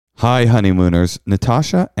Hi, honeymooners.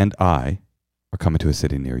 Natasha and I are coming to a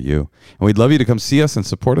city near you, and we'd love you to come see us and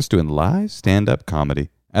support us doing live stand-up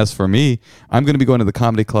comedy. As for me, I'm going to be going to the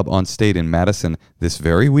Comedy Club on State in Madison this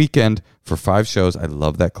very weekend for 5 shows. I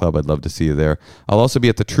love that club. I'd love to see you there. I'll also be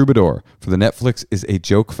at the Troubadour for the Netflix is a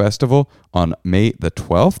Joke Festival on May the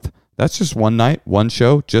 12th. That's just one night, one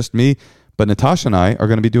show, just me. But Natasha and I are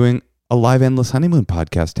going to be doing a live Endless Honeymoon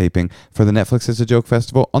podcast taping for the Netflix is a Joke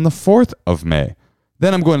Festival on the 4th of May.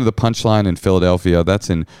 Then I'm going to the Punchline in Philadelphia. That's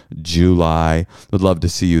in July. Would love to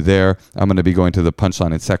see you there. I'm going to be going to the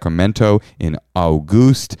Punchline in Sacramento in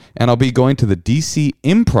August. And I'll be going to the DC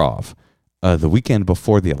Improv the weekend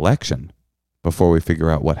before the election, before we figure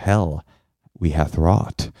out what hell we hath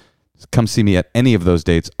wrought. Come see me at any of those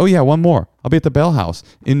dates. Oh, yeah, one more. I'll be at the Bell House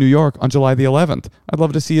in New York on July the 11th. I'd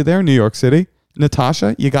love to see you there, New York City.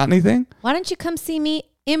 Natasha, you got anything? Why don't you come see me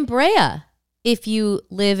in Brea? If you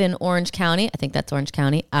live in Orange County, I think that's Orange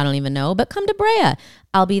County. I don't even know, but come to Brea.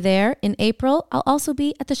 I'll be there in April. I'll also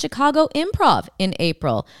be at the Chicago Improv in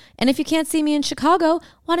April. And if you can't see me in Chicago,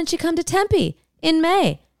 why don't you come to Tempe in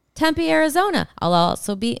May? Tempe, Arizona. I'll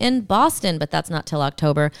also be in Boston, but that's not till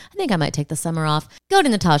October. I think I might take the summer off. Go to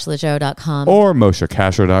natashalejoe.com or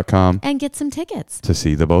moshakasher.com and get some tickets to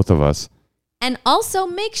see the both of us. And also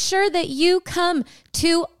make sure that you come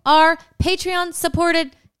to our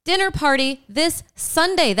Patreon-supported dinner party this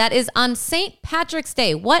Sunday. That is on St. Patrick's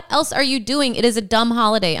Day. What else are you doing? It is a dumb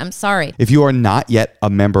holiday. I'm sorry. If you are not yet a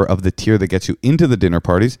member of the tier that gets you into the dinner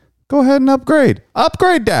parties, go ahead and upgrade.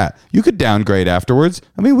 Upgrade that. You could downgrade afterwards.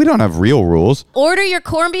 I mean, we don't have real rules. Order your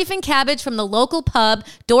corned beef and cabbage from the local pub.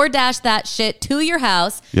 DoorDash that shit to your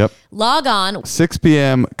house. Yep. Log on. 6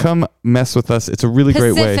 p.m. Come mess with us. It's a really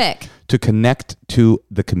great way to connect to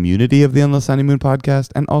the community of the Endless Honeymoon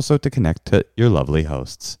podcast and also to connect to your lovely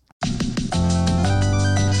hosts.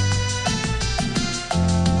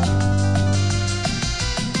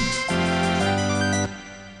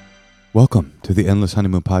 Welcome to the Endless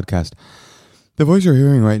Honeymoon podcast. The voice you're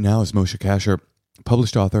hearing right now is Moshe Kasher,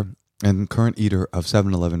 published author and current eater of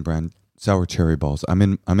 7-Eleven brand sour cherry balls. I'm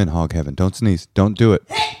in hog heaven. Don't sneeze. Don't do it.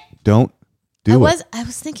 Don't do it. I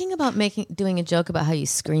was thinking about doing a joke about how you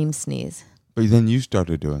scream sneeze. But then you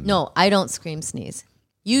started doing No, I don't scream sneeze.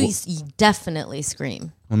 You definitely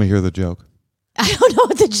scream. Let me hear the joke. I don't know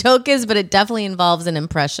what the joke is, but it definitely involves an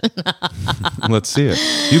impression. Let's see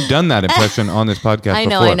it. You've done that impression on this podcast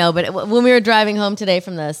before. I know. But when we were driving home today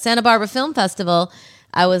from the Santa Barbara Film Festival,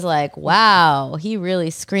 I was like, wow, he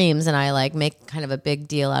really screams. And I like make kind of a big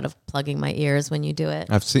deal out of plugging my ears when you do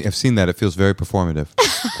it. I've seen that. It feels very performative.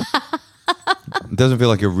 It doesn't feel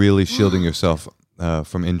like you're really shielding yourself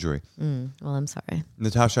from injury. Well, I'm sorry.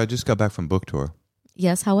 Natasha, I just got back from book tour.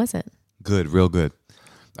 Yes, how was it? Good, real good.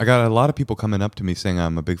 I got a lot of people coming up to me saying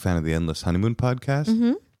I'm a big fan of the Endless Honeymoon podcast.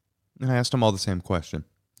 Mm-hmm. And I asked them all the same question.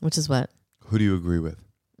 Which is what? Who do you agree with?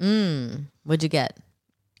 What'd you get?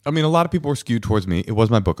 I mean, a lot of people were skewed towards me. It was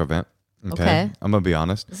my book event. Okay. I'm going to be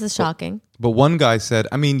honest. This is shocking. But one guy said,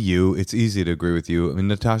 I mean, it's easy to agree with you. I mean,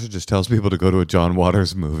 Natasha just tells people to go to a John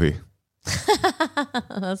Waters movie.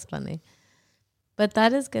 That's funny. But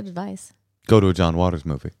that is good advice. Go to a John Waters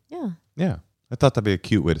movie. Yeah. Yeah. I thought that'd be a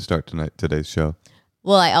cute way to start today's show.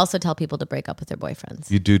 Well, I also tell people to break up with their boyfriends.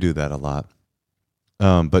 You do that a lot.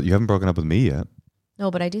 But you haven't broken up with me yet. No,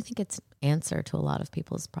 but I do think it's answer to a lot of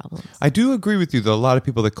people's problems. I do agree with you, though. A lot of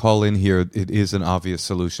people that call in here, it is an obvious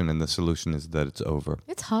solution, and the solution is that it's over.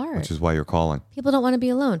 It's hard. Which is why you're calling. People don't want to be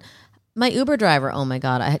alone. My Uber driver, oh my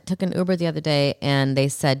God, I took an Uber the other day, and they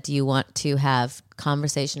said, do you want to have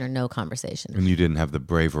conversation or no conversation? And you didn't have the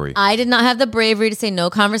bravery. I did not have the bravery to say no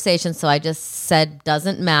conversation, so I just said,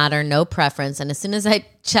 doesn't matter, no preference. And as soon as I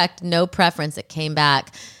checked no preference, it came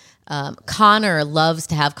back. Connor loves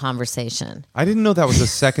to have conversation. I didn't know that was a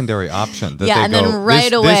secondary option. That yeah, and then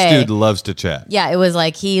right away. This dude loves to chat. Yeah, it was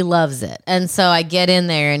like he loves it. And so I get in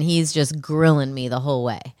there, and he's just grilling me the whole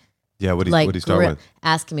way. Yeah, what did he start with?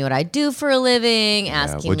 Asking me what I do for a living,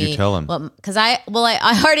 asking me. What'd you tell him? Because I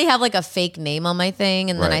already have like a fake name on my thing.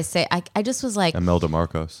 And then I say, I just was like. Imelda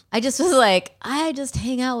Marcos. I just was like, I just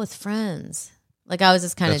hang out with friends. Like I was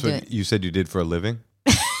just kind of doing. That's what you said you did for a living?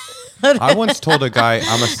 I once told a guy,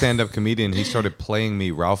 I'm a stand-up comedian. He started playing me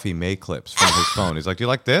Ralphie May clips from his phone. He's like, do you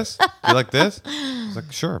like this? Do you like this? I was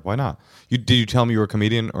like, sure, why not? Did you tell him you were a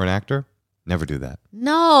comedian or an actor? Never do that.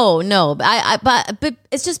 No. But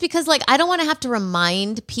it's just because like I don't want to have to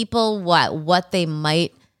remind people what they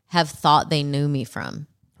might have thought they knew me from.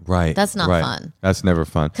 Right. That's not fun. That's never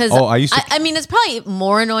fun. Because I mean, it's probably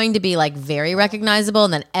more annoying to be like very recognizable,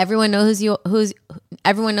 and then everyone knows who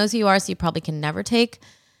you are, so you probably can never take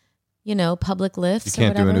public lifts. You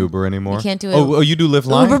can't or do whatever. an Uber anymore. You can't do Oh, you do Lyft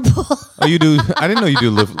Line? Uber pool. Oh, you do. I didn't know you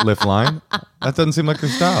do Lyft Line. That doesn't seem like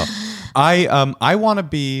your style. I want to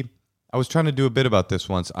be. I was trying to do a bit about this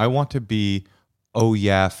once. I want to be oh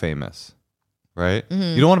yeah famous, right?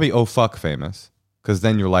 You don't want to be oh fuck famous because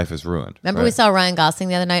then your life is ruined. Remember we saw Ryan Gosling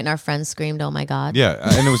the other night and our friends screamed, "Oh my god!" Yeah,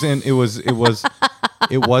 and it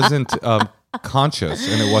wasn't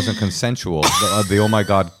conscious and it wasn't consensual. The oh my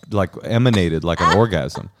god like emanated like an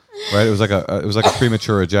orgasm, right? It was like a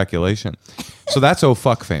premature ejaculation. So that's oh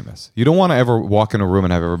fuck famous. You don't want to ever walk in a room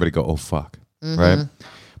and have everybody go oh fuck, right?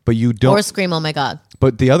 But you don't or scream, "Oh my god!"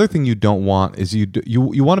 But the other thing you don't want is you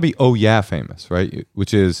want to be oh yeah famous, right?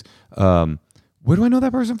 Which is where do I know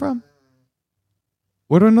that person from?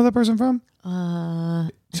 Where do I know that person from?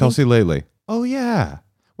 Chelsea Lately. Oh yeah.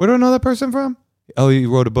 Where do I know that person from? Oh,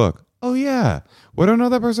 you wrote a book. Oh yeah. Where do I know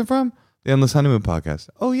that person from? The Endless Honeymoon podcast.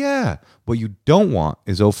 Oh yeah. What you don't want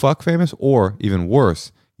is oh fuck famous, or even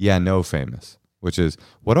worse, yeah no famous, which is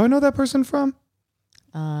what do I know that person from?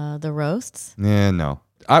 The roasts. Yeah, no.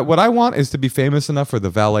 What I want is to be famous enough for the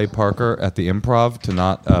valet Parker at the Improv to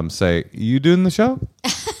not say, "You doing the show?"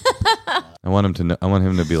 I want him to know, I want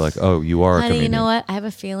him to be like, "Oh, you are a comedian." You know what? I have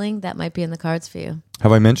a feeling that might be in the cards for you.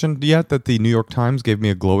 Have I mentioned yet that the New York Times gave me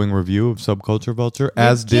a glowing review of Subculture Vulture,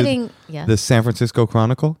 did the San Francisco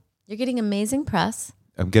Chronicle? You're getting amazing press.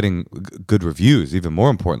 I'm getting good reviews, even more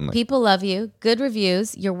importantly. People love you. Good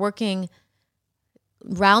reviews. You're working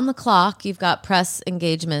round the clock. You've got press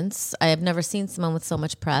engagements. I have never seen someone with so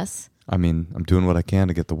much press. I mean, I'm doing what I can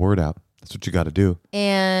to get the word out. That's what you got to do.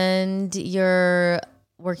 And you're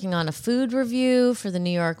working on a food review for the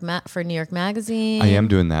New York Magazine. I am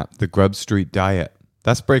doing that. The Grub Street Diet.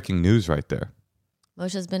 That's breaking news right there.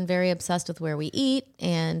 Moshe's been very obsessed with where we eat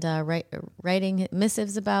and writing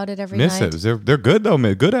missives about it every night. Missives. They're good though.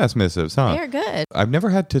 Good ass missives, huh? They're good. I've never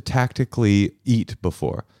had to tactically eat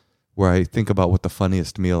before, where I think about what the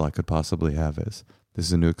funniest meal I could possibly have is. This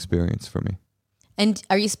is a new experience for me. And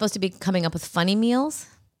are you supposed to be coming up with funny meals?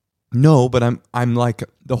 No, but I'm like,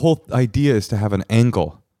 the whole idea is to have an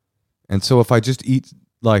angle. And so if I just eat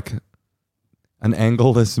like an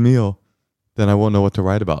angleless meal, then I won't know what to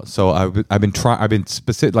write about. So I've been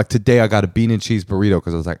specific. Like today I got a bean and cheese burrito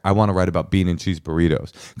because I was like, I want to write about bean and cheese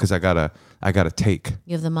burritos because I got a take.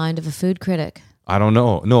 You have the mind of a food critic. I don't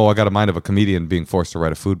know. No, I got a mind of a comedian being forced to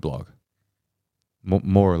write a food blog.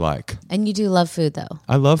 More like. And you do love food, though.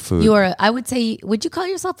 I love food. I would say, would you call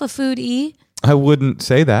yourself a foodie? I wouldn't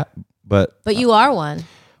say that, but you are one.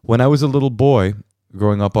 When I was a little boy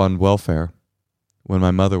growing up on welfare, when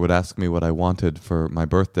my mother would ask me what I wanted for my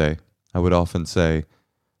birthday, I would often say,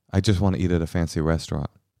 I just want to eat at a fancy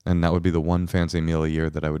restaurant. And that would be the one fancy meal a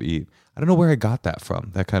year that I would eat. I don't know where I got that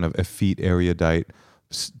from, that kind of effete, erudite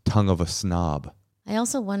tongue of a snob. I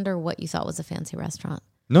also wonder what you thought was a fancy restaurant.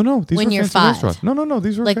 No, these when were you're fancy 5. restaurants. No,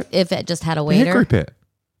 these were like if it just had a the waiter. Hickory Pit.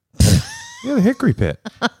 Yeah, the Hickory Pit.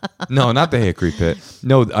 No, not the Hickory Pit.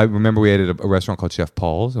 No, I remember we ate at a restaurant called Chef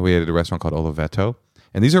Paul's, and we ate at a restaurant called Oliveto.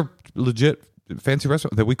 And these are legit fancy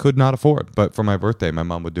restaurants that we could not afford. But for my birthday, my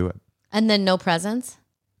mom would do it. And then no presents?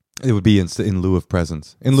 It would be in lieu of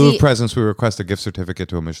presents. In lieu of presents, we request a gift certificate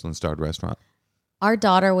to a Michelin-starred restaurant. Our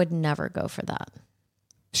daughter would never go for that.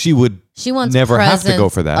 She wants never have to go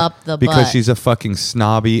for that up the because butt. she's a fucking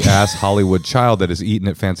snobby ass Hollywood child that has eaten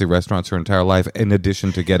at fancy restaurants her entire life, in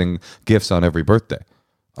addition to getting gifts on every birthday.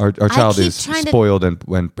 Our child is spoiled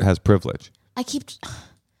and has privilege. I keep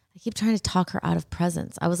trying to talk her out of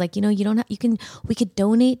presents. I was like, you don't have, we could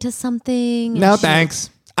donate to something. No, thanks.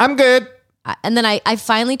 I'm good. And then I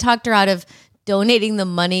finally talked her out of donating the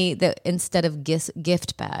money instead of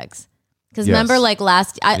gift bags. Because remember, like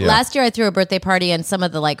last year, I threw a birthday party, and some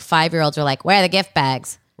of the 5-year-olds were like, "Where are the gift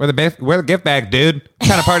bags? Where the gift bag, dude? What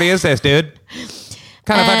kind of party is this, dude? What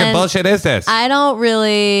kind of fucking bullshit is this? I don't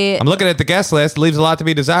really. I'm looking at the guest list. Leaves a lot to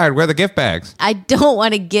be desired. Where are the gift bags? I don't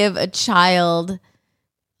want to give a child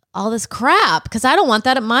all this crap because I don't want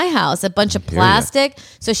that at my house. A bunch of plastic.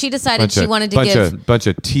 So she decided she wanted to give bunch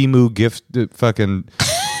of Temu gift fucking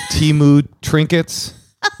Temu trinkets.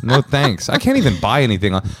 No thanks. I can't even buy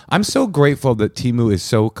anything. I'm so grateful that Temu is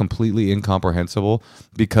so completely incomprehensible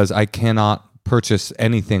because I cannot purchase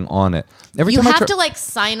anything on it. You have to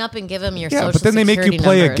sign up and give them your social but then they make you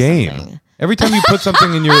play a game. Every time you put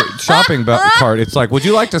something in your shopping cart, it's like, would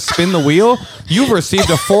you like to spin the wheel? You've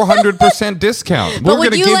received a 400% discount. We're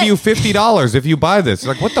going to give you $50 if you buy this.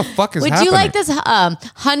 Like, what the fuck is happening? Would you like this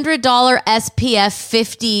 $100 SPF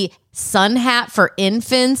 50 sun hat for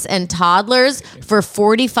infants and toddlers for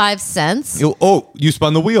 45 cents? You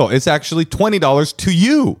spun the wheel. It's actually $20 to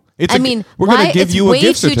you. It's I mean, we're going to give it's you a way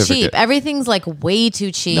gift too certificate. cheap. Everything's like way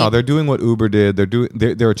too cheap. No, they're doing what Uber did.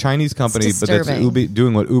 They're a Chinese company, but that's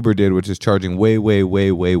doing what Uber did, which is charging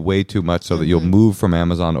way too much, so that you'll move from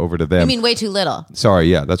Amazon over to them. You mean way too little? Sorry,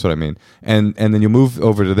 yeah, that's what I mean. And then you move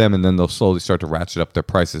over to them, and then they'll slowly start to ratchet up their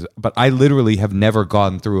prices. But I literally have never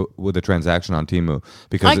gone through with a transaction on Temu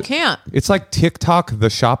because I can't. It's like TikTok,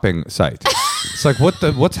 the shopping site. It's like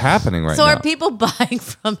what's happening right now? So are people buying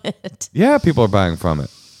from it? Yeah, people are buying from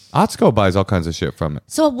it. Otsko buys all kinds of shit from it.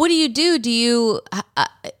 So what do you do? Do you?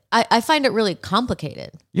 I find it really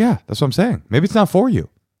complicated. Yeah, that's what I'm saying. Maybe it's not for you.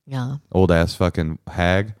 Yeah. Old ass fucking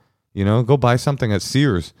hag. Go buy something at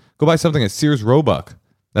Sears. Go buy something at Sears Roebuck.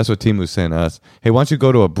 That's what Timu's saying to us. Hey, why don't you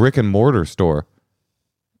go to a brick and mortar store?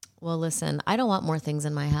 Well, listen, I don't want more things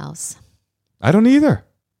in my house. I don't either.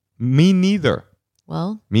 Me neither.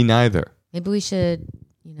 Well, me neither. Maybe we should,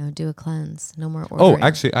 do a cleanse. No more ordering. Oh,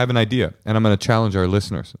 actually, I have an idea, and I'm going to challenge our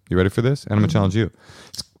listeners. You ready for this? And I'm going to challenge you.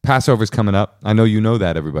 Passover's coming up. I know you know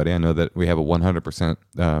that, everybody. I know that we have a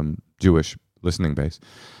 100% Jewish listening base.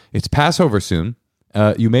 It's Passover soon.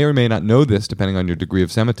 You may or may not know this, depending on your degree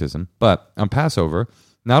of Semitism, but on Passover,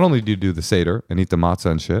 not only do you do the Seder and eat the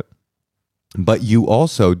matzah and shit, but you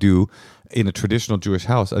also do, in a traditional Jewish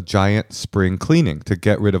house, a giant spring cleaning to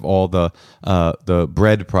get rid of all the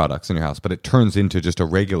bread products in your house. But it turns into just a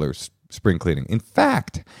regular spring cleaning. In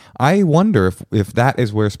fact, I wonder if that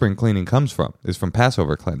is where spring cleaning comes from, is from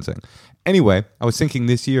Passover cleansing. Anyway, I was thinking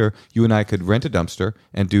this year you and I could rent a dumpster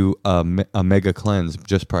and do a mega cleanse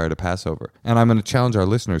just prior to Passover. And I'm going to challenge our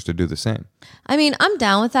listeners to do the same. I mean, I'm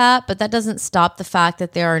down with that, but that doesn't stop the fact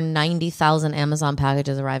that there are 90,000 Amazon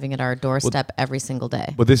packages arriving at our doorstep every single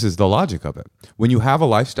day. But this is the logic of it. When you have a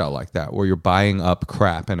lifestyle like that, where you're buying up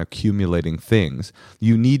crap and accumulating things,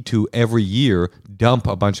 you need to every year dump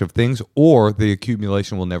a bunch of things, or the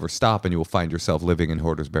accumulation will never stop and you will find yourself living in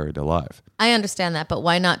Hoarders Buried Alive. I understand that, but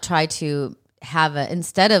why not try to have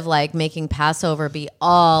instead of like making Passover be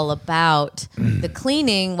all about the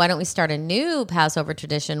cleaning, why don't we start a new Passover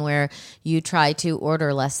tradition where you try to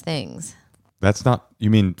order less things? That's not, you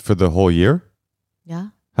mean for the whole year? Yeah.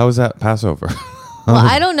 How is that Passover? Well,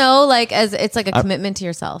 I don't know, as it's like a commitment to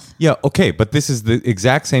yourself. Yeah, okay, but this is the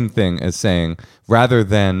exact same thing as saying, rather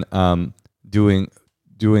than doing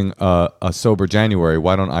a sober January,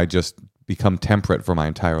 why don't I just become temperate for my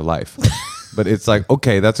entire life? But it's like,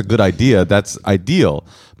 okay, that's a good idea. That's ideal.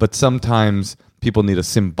 But sometimes people need a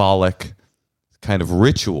symbolic kind of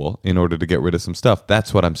ritual in order to get rid of some stuff.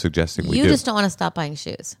 That's what I'm suggesting we do. You just don't want to stop buying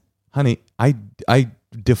shoes. Honey, I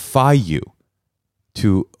defy you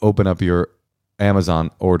to open up your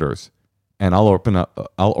Amazon orders, and I'll open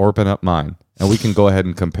up mine, and we can go ahead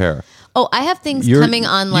and compare. Oh, I have things coming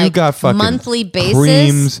on monthly basis.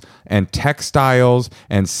 Creams and textiles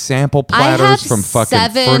and sample platters from fucking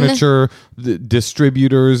furniture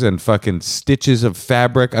distributors and fucking stitches of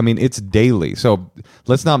fabric. I mean, it's daily. So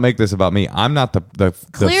let's not make this about me. I'm not the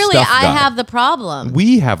Clearly, stuff guy. I have the problem.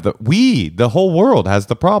 The whole world has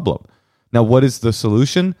the problem. Now, what is the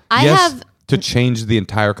solution? To change the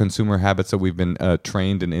entire consumer habits that we've been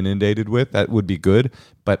trained and inundated with. That would be good.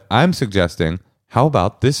 But I'm suggesting, how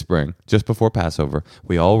about this spring, just before Passover,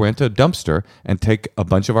 we all rent a dumpster and take a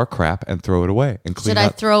bunch of our crap and throw it away and clean up.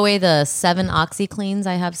 Should I throw away the 7 OxyCleans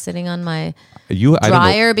I have sitting on my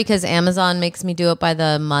dryer because Amazon makes me do it by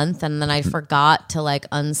the month, and then I forgot to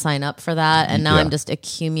unsign up for that, and now I'm just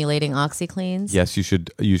accumulating OxyCleans? Yes, you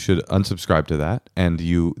should unsubscribe to that, and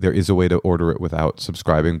there is a way to order it without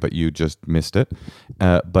subscribing, but you just missed it.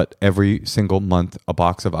 But every single month, a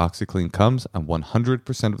box of OxyClean comes, and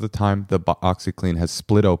 100% of the time, the OxyClean has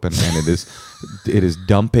split open and it is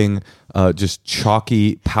dumping just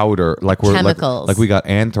chalky powder like we're chemicals. Like we got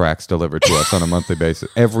anthrax delivered to us on a monthly basis.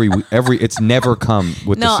 Every it's never come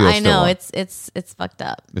with the seal. No, I know on. it's fucked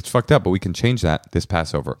up. It's fucked up, but we can change that this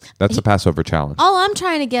Passover. That's the Passover challenge. All I'm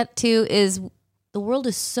trying to get to is the world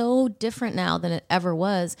is so different now than it ever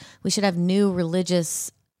was. We should have new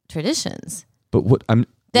religious traditions. But what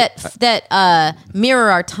that mirror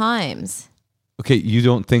our times. Okay, you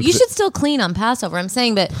don't think you should still clean on Passover? I'm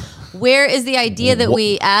saying, but where is the idea that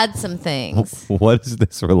we add some things? What is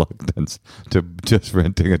this reluctance to just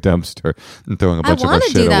renting a dumpster and throwing a bunch of our shit away? I want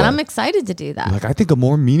to do that. I'm excited to do that. I think a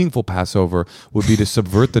more meaningful Passover would be to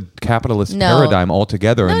subvert the capitalist paradigm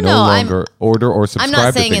altogether and no longer order or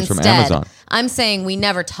subscribe to things from Amazon. I'm saying we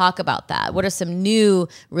never talk about that. What are some new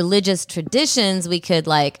religious traditions we could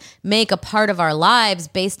make a part of our lives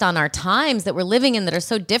based on our times that we're living in that are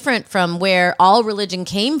so different from where all religion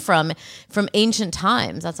came from ancient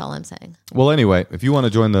times? That's all I'm saying. Well, anyway, if you want to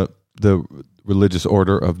join the religious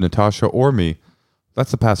order of Natasha or me,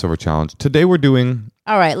 that's the Passover challenge. Today we're doing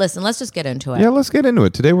All right, listen, let's just get into it. Yeah, let's get into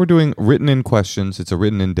it. Today we're doing written in questions. It's a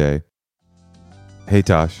written in day. Hey,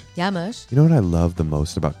 Tosh. Yeah, Mush. You know what I love the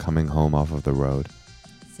most about coming home off of the road?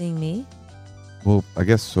 Seeing me? Well, I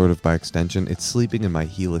guess sort of by extension, it's sleeping in my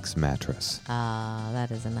Helix mattress. Ah, that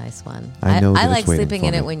is a nice one. I know that I like it's waiting sleeping for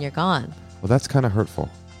in it me. when you're gone. Well, that's kind of hurtful.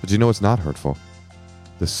 But you know what's not hurtful?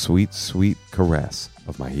 The sweet, sweet caress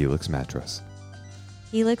of my Helix mattress.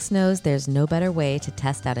 Helix knows there's no better way to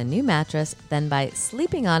test out a new mattress than by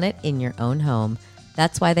sleeping on it in your own home.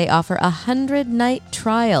 That's why they offer a 100-night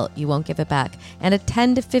trial. You won't give it back. And a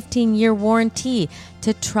 10 to 15-year warranty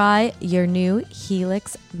to try your new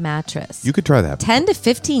Helix mattress. You could try that. 10 to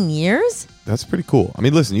 15 years? That's pretty cool. I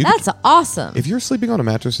mean, listen, That's awesome. if you're sleeping on a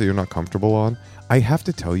mattress that you're not comfortable on, I have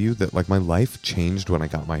to tell you that like my life changed when I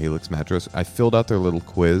got my Helix mattress. I filled out their little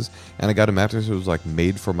quiz and I got a mattress that was like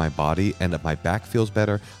made for my body and my back feels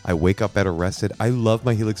better. I wake up better rested. I love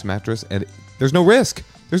my Helix mattress and there's no risk.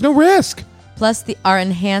 There's no risk. Plus our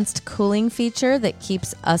enhanced cooling feature that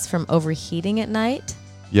keeps us from overheating at night.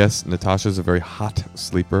 Yes, Natasha's a very hot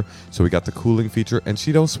sleeper, so we got the cooling feature and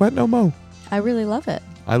she don't sweat no more. I really love it.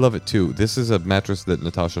 I love it too. This is a mattress that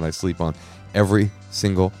Natasha and I sleep on every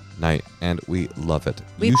single night, and we love it.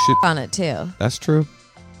 We on it too. That's true,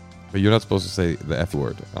 but you're not supposed to say the F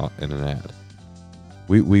word in an ad.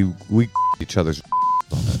 We each other's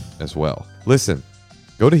on it as well. Listen,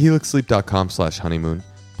 go to helixsleep.com/honeymoon.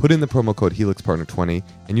 Put in the promo code HelixPartner20,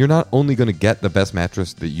 and you're not only going to get the best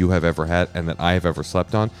mattress that you have ever had and that I have ever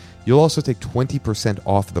slept on, you'll also take 20%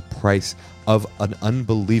 off the price of an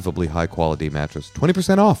unbelievably high-quality mattress.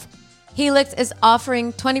 20% off. Helix is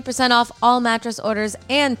offering 20% off all mattress orders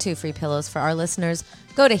and 2 free pillows for our listeners.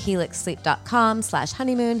 Go to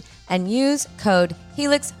helixsleep.com/honeymoon and use code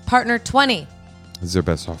HelixPartner20. This is their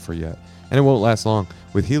best offer yet, and it won't last long.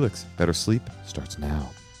 With Helix, better sleep starts now.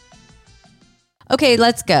 Okay,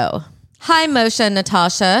 let's go. Hi, Moshe and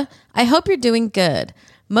Natasha. I hope you're doing good.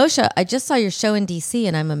 Moshe, I just saw your show in DC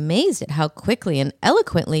and I'm amazed at how quickly and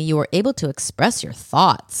eloquently you were able to express your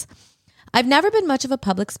thoughts. I've never been much of a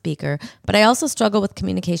public speaker, but I also struggle with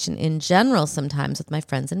communication in general sometimes with my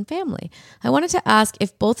friends and family. I wanted to ask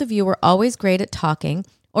if both of you were always great at talking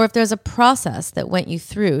or if there's a process that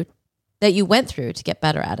you went through to get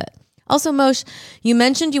better at it. Also, Moshe, you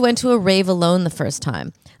mentioned you went to a rave alone the first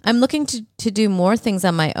time. I'm looking to do more things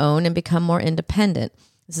on my own and become more independent.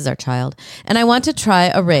 This is our child. And I want to try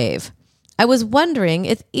a rave. I was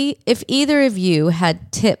wondering if either of you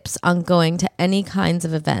had tips on going to any kinds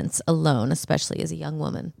of events alone, especially as a young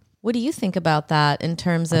woman. What do you think about that in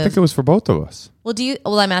terms of... I think it was for both of us. Well,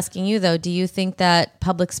 I'm asking you, though. Do you think that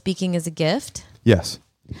public speaking is a gift? Yes.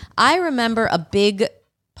 I remember a big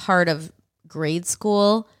part of grade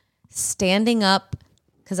school standing up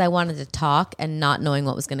because I wanted to talk and not knowing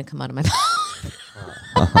what was going to come out of my mouth.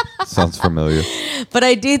 Sounds familiar. But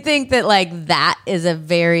I do think that like that is a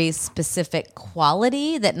very specific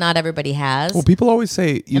quality that not everybody has. Well, people always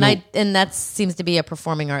say, and that seems to be a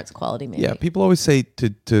performing arts quality, maybe. Yeah, people always say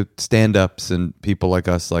to stand-ups and people like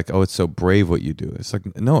us, like, oh, it's so brave what you do. It's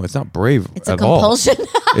like, no, it's not brave it's at a all. compulsion.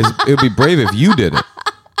 It would be brave if you did it.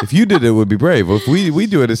 If you did it, it would be brave. If we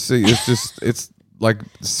do it, it's like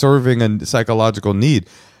serving a psychological need.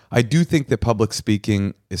 I do think that public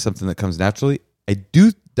speaking is something that comes naturally. I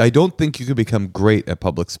don't think you could become great at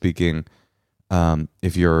public speaking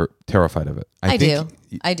if you're terrified of it. I do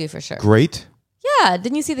for sure. Great? Yeah.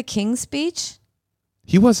 Didn't you see the King's speech?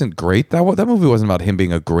 He wasn't great. That movie wasn't about him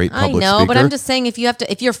being a great public speaker. I know, but I'm just saying if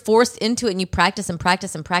you're forced into it and you practice and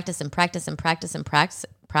practice and practice and practice and practice and practice,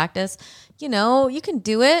 you know, you can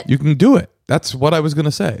do it. You can do it. That's what I was going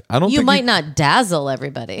to say. You might not dazzle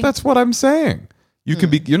everybody. That's what I'm saying. You can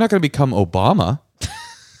be. You're not going to become Obama,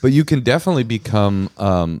 but you can definitely become,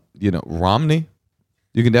 Romney.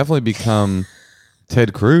 You can definitely become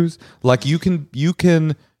Ted Cruz. Like you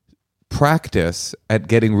can practice at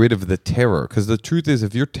getting rid of the terror, because the truth is,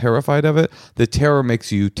 if you're terrified of it, the terror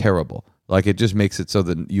makes you terrible. Like it just makes it so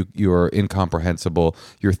that you're incomprehensible.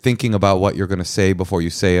 You're thinking about what you're going to say before you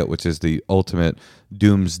say it, which is the ultimate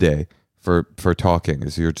doomsday for talking.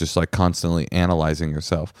 Is you're just like constantly analyzing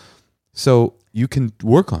yourself. So you can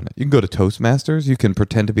work on it. You can go to Toastmasters. You can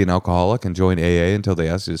pretend to be an alcoholic and join AA until they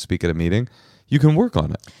ask you to speak at a meeting. You can work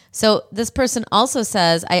on it. So this person also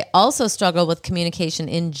says, I also struggle with communication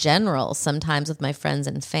in general, sometimes with my friends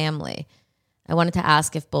and family. I wanted to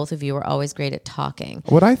ask if both of you were always great at talking.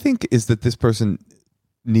 What I think is that this person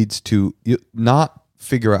needs to not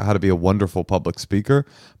figure out how to be a wonderful public speaker,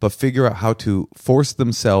 but figure out how to force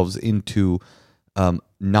themselves into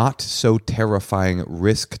not so terrifying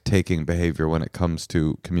risk-taking behavior when it comes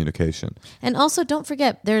to communication. And also, don't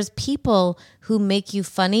forget, there's people who make you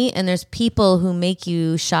funny and there's people who make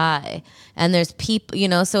you shy. And there's people,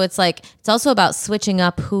 so it's like, it's also about switching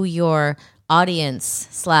up who your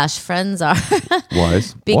audience/friends are.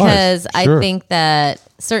 Wise. Because Sure. I think that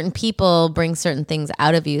certain people bring certain things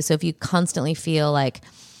out of you. So if you constantly feel like,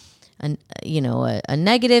 a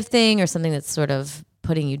negative thing or something that's sort of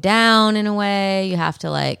putting you down in a way, you have to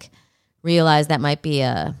like realize that might be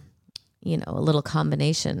a little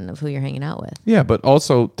combination of who you're hanging out with. Yeah, but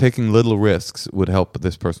also taking little risks would help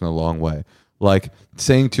this person a long way. Like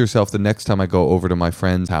saying to yourself, the next time I go over to my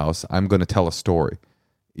friend's house, I'm going to tell a story,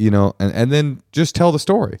 and then just tell the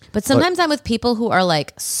story. But sometimes I'm with people who are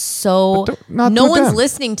like, no one's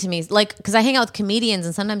listening to me. Like, because I hang out with comedians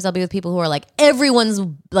and sometimes I'll be with people who are like, everyone's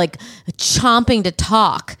like chomping to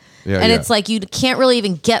talk. Yeah, and it's like, you can't really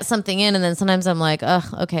even get something in. And then sometimes I'm like,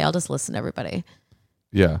 okay, I'll just listen to everybody.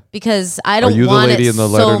 Yeah. Because I don't want it so much. Are you the lady in the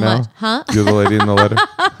letter now? Huh? You're the lady in the letter?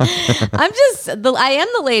 I am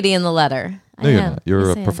the lady in the letter. No, you're not.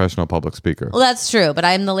 You're a professional public speaker. Well, that's true. But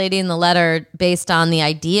I'm the lady in the letter based on the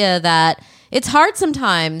idea that it's hard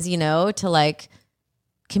sometimes, to like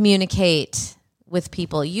communicate with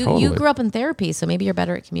people. You grew up in therapy, so maybe you're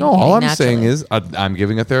better at communicating. No, all I'm naturally. saying is I'm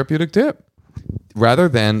giving a therapeutic tip. Rather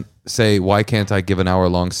than say, why can't I give an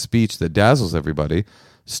hour-long speech that dazzles everybody?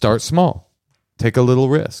 Start small. Take a little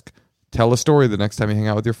risk. Tell a story the next time you hang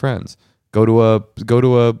out with your friends. Go to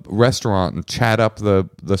a restaurant and chat up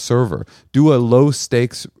the server. Do a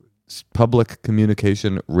low-stakes public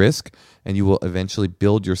communication risk, and you will eventually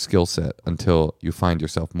build your skill set until you find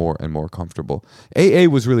yourself more and more comfortable. AA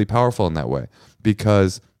was really powerful in that way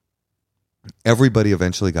because everybody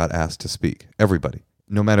eventually got asked to speak. Everybody.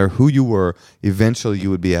 No matter who you were, eventually you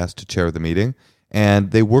would be asked to chair the meeting.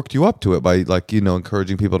 And they worked you up to it by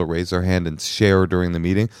encouraging people to raise their hand and share during the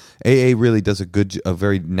meeting. AA really does a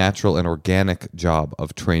very natural and organic job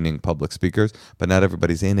of training public speakers, but not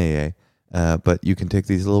everybody's in AA. But you can take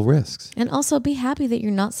these little risks. And also be happy that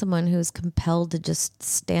you're not someone who's compelled to just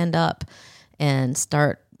stand up and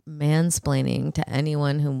start mansplaining to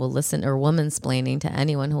anyone who will listen, or womansplaining to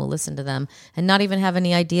anyone who will listen to them, and not even have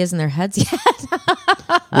any ideas in their heads yet.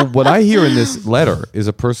 Well, what I hear in this letter is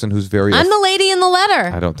a person who's very... I'm the lady in the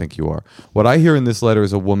letter. I don't think you are. What I hear in this letter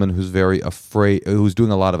is a woman who's very afraid, who's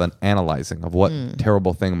doing a lot of analyzing of what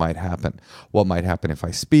terrible thing might happen. What might happen if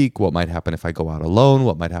I speak? What might happen if I go out alone?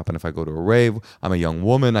 What might happen if I go to a rave? I'm a young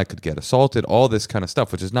woman. I could get assaulted. All this kind of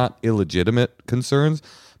stuff, which is not illegitimate concerns.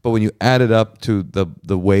 But when you add it up to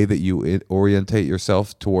the way that you orientate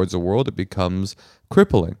yourself towards the world, it becomes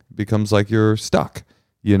crippling. It becomes like you're stuck,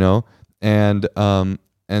 And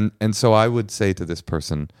so I would say to this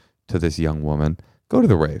person, to this young woman, go to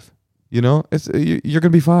the rave. You're going to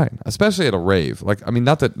be fine, especially at a rave. Like, I mean,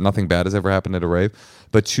 not that nothing bad has ever happened at a rave,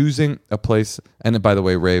 but choosing a place. And by the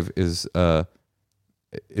way, rave is like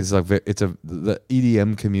the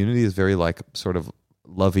EDM community is very like sort of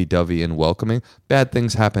lovey-dovey and welcoming. Bad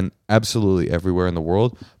things happen absolutely everywhere in the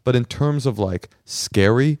world, but in terms of like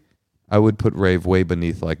scary, I would put rave way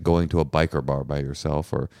beneath like going to a biker bar by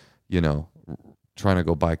yourself or trying to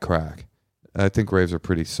go buy crack. I think raves are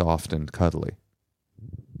pretty soft and cuddly.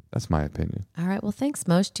 That's my opinion. All right, well, thanks,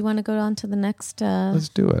 Moshe. Do you want to go on to the next Let's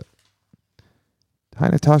do it. Hi,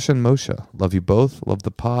 Natasha and Moshe. Love you both. Love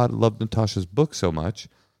the pod. Love Natasha's book so much.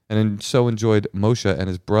 And so enjoyed Moshe and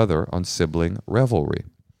his brother on sibling revelry.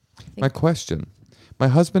 My question. My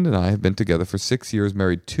husband and I have been together for 6 years,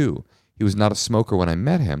 married 2. He was not a smoker when I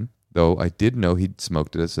met him, though I did know he'd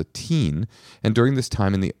smoked it as a teen, and during his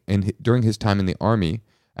time in the Army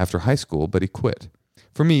after high school, but he quit.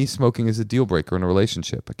 For me, smoking is a deal breaker in a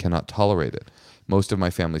relationship. I cannot tolerate it. Most of my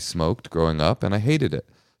family smoked growing up, and I hated it.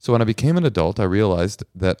 So when I became an adult, I realized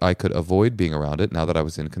that I could avoid being around it now that I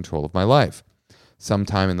was in control of my life.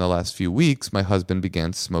 Sometime in the last few weeks, my husband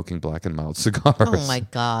began smoking black and mild cigars. Oh, my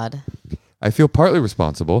God. I feel partly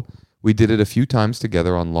responsible. We did it a few times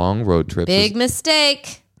together on long road trips. Big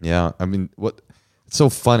mistake. Yeah, I mean, it's so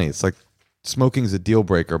funny. It's like smoking is a deal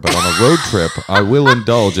breaker, but on a road trip, I will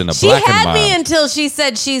indulge in a black and mild. She had me until she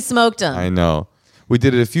said she smoked them. I know. We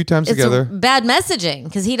did it a few times together. Bad messaging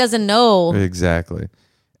because he doesn't know. Exactly.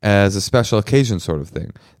 As a special occasion sort of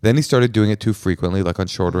thing. Then he started doing it too frequently, like on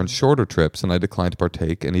shorter and shorter trips, and I declined to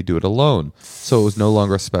partake, and he'd do it alone. So it was no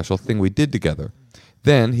longer a special thing we did together.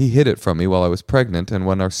 Then he hid it from me while I was pregnant and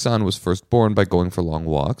when our son was first born by going for long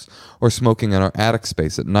walks or smoking in our attic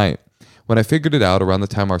space at night. When I figured it out around the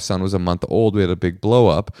time our son was a month old, we had a big blow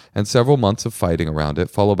up and several months of fighting around it,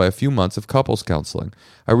 followed by a few months of couples counseling.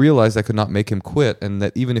 I realized I could not make him quit, and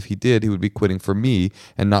that even if he did, he would be quitting for me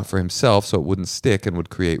and not for himself, so it wouldn't stick and would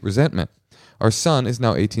create resentment. Our son is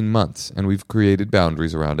now 18 months, and we've created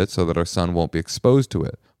boundaries around it so that our son won't be exposed to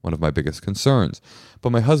it, one of my biggest concerns.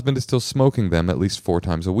 But my husband is still smoking them at least 4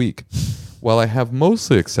 times a week. While I have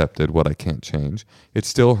mostly accepted what I can't change, it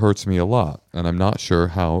still hurts me a lot, and I'm not sure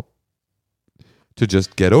how to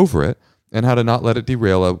just get over it and how to not let it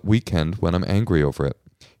derail a weekend when I'm angry over it.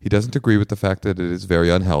 He doesn't agree with the fact that it is very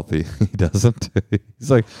unhealthy. He doesn't.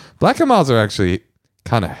 He's like, black and milds are actually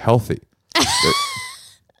kind of healthy.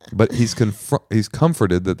 But he's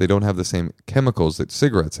comforted that they don't have the same chemicals that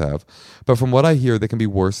cigarettes have. But from what I hear, they can be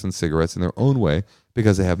worse than cigarettes in their own way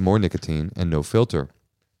because they have more nicotine and no filter.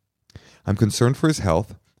 I'm concerned for his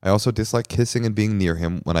health. I also dislike kissing and being near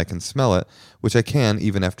him when I can smell it, which I can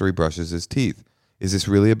even after he brushes his teeth. Is this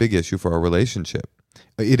really a big issue for our relationship?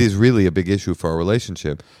 It is really a big issue for our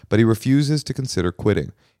relationship, but he refuses to consider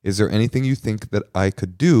quitting. Is there anything you think that I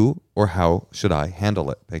could do, or how should I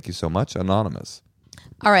handle it? Thank you so much, Anonymous.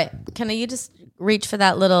 All right. Can you just reach for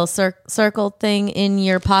that little circle thing in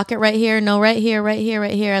your pocket right here? No, right here, right here,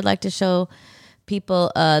 right here. I'd like to show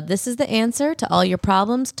people this is the answer to all your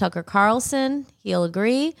problems. Tucker Carlson, he'll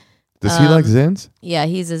agree. Does he like Zins? Yeah,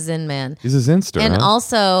 he's a Zin man. He's a Zinster, And huh?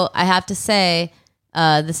 also, I have to say,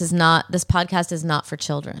 this podcast is not for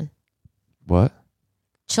children. What?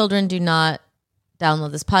 Children do not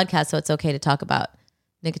download this podcast, so it's okay to talk about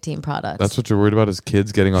nicotine products. That's what you're worried about, is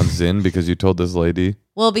kids getting on Zyn because you told this lady?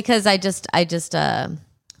 Well, because I just read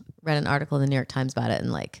an article in the New York Times about it,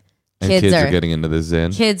 and kids are getting into the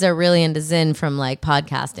Zyn. Kids are really into Zyn from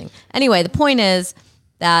podcasting. Anyway, the point is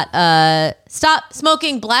that stop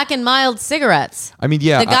smoking black and mild cigarettes. I mean,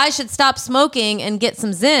 yeah. The guy should stop smoking and get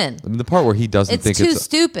some Zyn. I mean, the part where he doesn't think too it's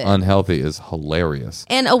stupid. Unhealthy is hilarious.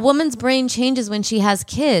 And a woman's brain changes when she has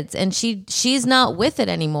kids, and she's not with it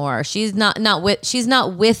anymore. She's not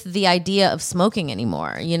with the idea of smoking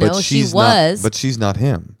anymore. You know, but she's not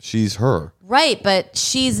him. She's her. Right, but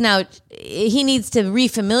he needs to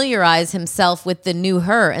refamiliarize himself with the new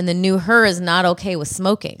her, and the new her is not okay with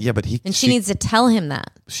smoking. Yeah, but she needs to tell him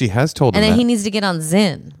that. She has told him that. And then he needs to get on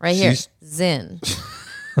Zyn right here. Zyn.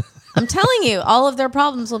 I'm telling you, all of their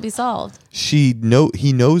problems will be solved. He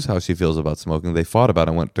knows how she feels about smoking. They fought about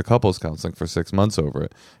it and went to couples counseling for 6 months over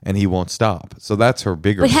it, and he won't stop. So that's her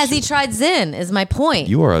bigger issue. But has he tried Zyn is my point.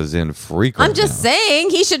 You are a Zyn freak right I'm just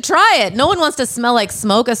saying he should try it. No one wants to smell like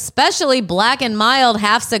smoke, especially black and mild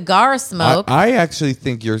half cigar smoke. I actually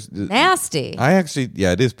think you're nasty.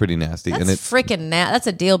 Yeah, it is pretty nasty. That's freaking nasty. That's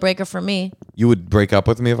a deal breaker for me. You would break up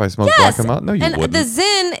with me if I smoked black and mild? No, you wouldn't. And the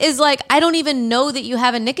Zyn is I don't even know that you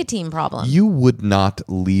have a nicotine problem. You would not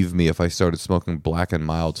leave me if I started smoking black and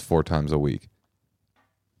milds 4 times a week.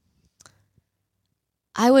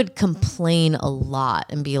 I would complain a lot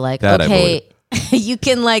and be like, okay, you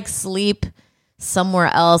can sleep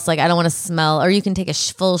somewhere else. I don't want to smell, or you can take a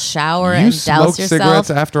full shower and douse yourself. You smoked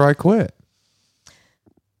cigarettes after I quit.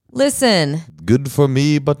 Listen. Good for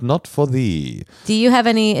me, but not for thee. Do you have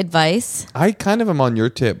any advice? I kind of am on your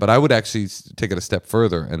tip, but I would actually take it a step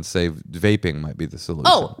further and say vaping might be the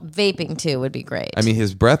solution. Oh, vaping too would be great. I mean,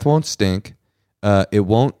 his breath won't stink. You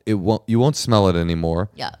won't smell it anymore.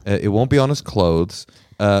 Yeah. It won't be on his clothes.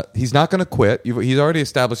 He's not going to quit. He's already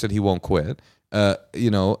established that he won't quit.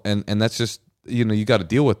 And that's just, you got to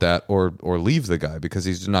deal with that or leave the guy because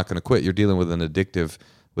he's not going to quit. You're dealing with an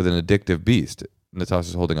addictive beast.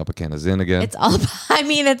 Natasha's holding up a can of Zyn again. It's all.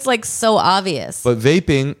 It's so obvious. But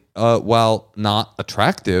vaping, while not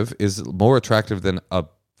attractive, is more attractive than a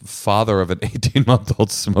father of an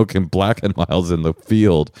 18-month-old smoking black and milds in the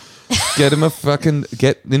field. Get him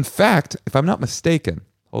in fact, if I'm not mistaken,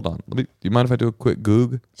 hold on. Do you mind if I do a quick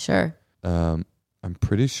Goog? Sure. I'm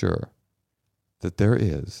pretty sure that there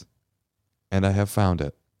is, and I have found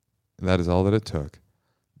it. That is all that it took.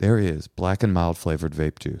 There is black and mild flavored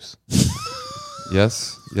vape juice.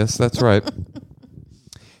 Yes, that's right.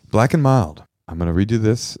 Black and mild. I'm going to read you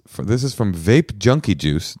this. This is from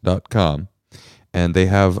vapejunkyjuice.com, and they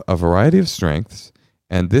have a variety of strengths,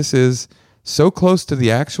 and this is so close to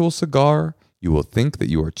the actual cigar, you will think that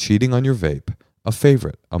you are cheating on your vape, a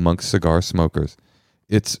favorite amongst cigar smokers.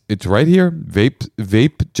 It's right here,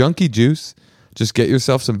 vape junkie juice. Just get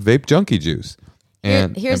yourself some vape junkie juice.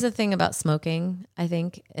 And here's the thing about smoking, I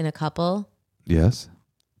think, in a couple. Yes.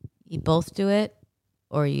 You both do it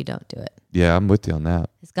or you don't do it. Yeah, I'm with you on that.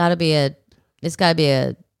 It's got to be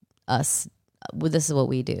us. This is what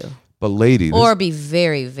we do. But lady, Or be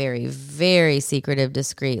very, very, very secretive,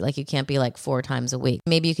 discreet. Like you can't be like 4 times a week.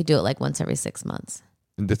 Maybe you could do it like once every 6 months.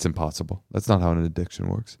 that's impossible. That's not how an addiction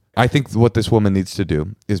works. I think what this woman needs to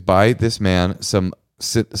do is buy this man some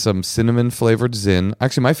cinnamon flavored Zyn.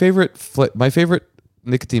 Actually, my favorite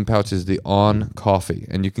nicotine pouch is the On Coffee,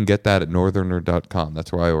 and you can get that at northerner.com.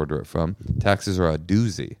 That's where I order it from. Taxes are a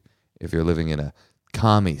doozy if you're living in a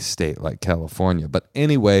commie state like California. But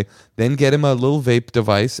anyway, then get him a little vape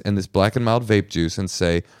device and this Black and Mild vape juice and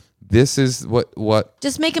say, this is what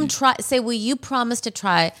Just make him try. Say, will you promise to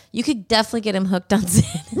try? You could definitely get him hooked on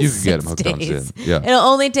Zyn. You could get him hooked on Zyn. Yeah. It'll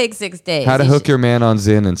only take 6 days. How to hook your man on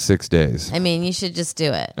Zyn in 6 days. I mean, you should just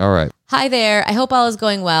do it. All right. Hi there. I hope all is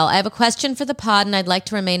going well. I have a question for the pod, and I'd like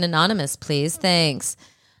to remain anonymous, please. Thanks.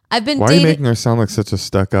 I've been Why are you making her sound like such a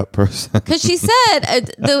stuck-up person? Because she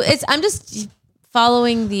said, I'm just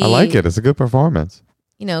following the... I like it. It's a good performance.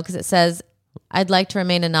 You know, because it says, I'd like to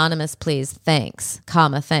remain anonymous, please. Thanks,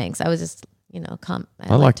 thanks. I was just,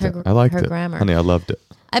 I liked it. I liked her it. grammar. Honey, I loved it.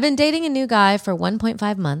 I've been dating a new guy for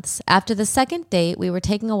 1.5 months. After the second date, we were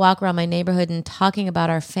taking a walk around my neighborhood and talking about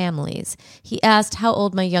our families. He asked how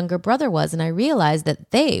old my younger brother was, and I realized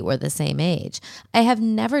that they were the same age. I have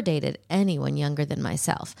never dated anyone younger than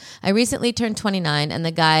myself. I recently turned 29, and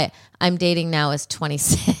the guy I'm dating now is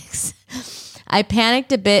 26. I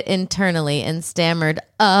panicked a bit internally and stammered,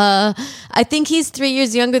 I think he's 3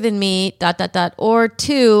 years younger than me, ... Or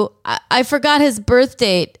 2, I forgot his birth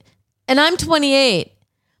date, and I'm 28.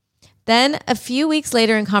 Then a few weeks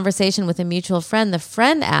later in conversation with a mutual friend, the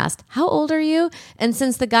friend asked, how old are you? And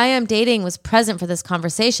since the guy I'm dating was present for this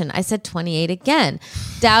conversation, I said 28 again,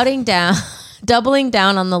 doubling down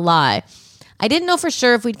on the lie. I didn't know for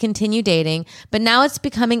sure if we'd continue dating, but now it's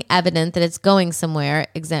becoming evident that it's going somewhere.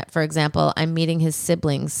 For example, I'm meeting his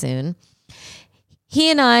siblings soon.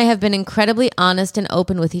 He and I have been incredibly honest and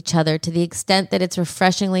open with each other to the extent that it's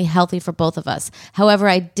refreshingly healthy for both of us. However,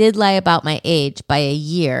 I did lie about my age by a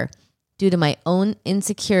year due to my own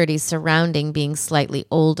insecurities surrounding being slightly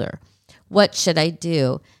older. What should I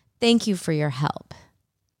do? Thank you for your help.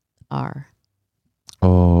 R.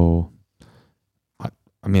 Oh,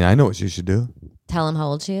 I mean, I know what you should do. Tell him how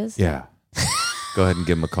old she is? Yeah. Go ahead and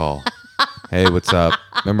give him a call. Hey, what's up?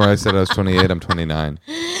 Remember I said I was 28? I'm 29.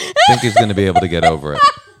 Think he's going to be able to get over it.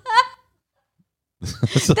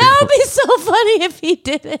 That would be so funny if he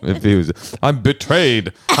did it. If he was, I'm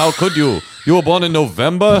betrayed. How could you? You were born in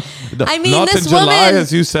November? I mean, not this in July, woman,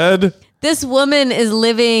 as you said. This woman is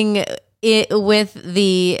living with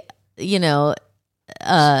the,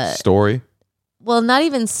 story. Well, not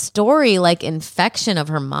even story, like infection of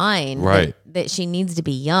her mind. Right. That she needs to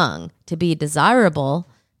be young to be desirable.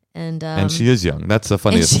 And she is young. That's the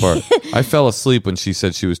funniest part. I fell asleep when she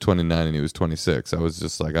said she was 29 and he was 26. I was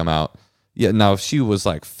just like, I'm out. Yeah. Now, if she was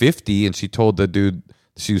like 50 and she told the dude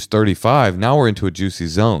she was 35, now we're into a juicy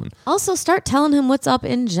zone. Also, start telling him what's up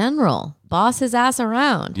in general. Boss his ass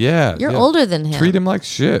around. Yeah. You're older than him. Treat him like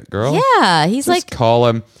shit, girl. Yeah. He's Just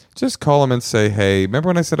call him and say, hey, remember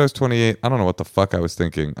when I said I was 28? I don't know what the fuck I was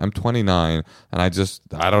thinking. I'm 29, and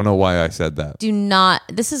I don't know why I said that. Do not.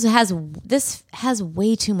 This has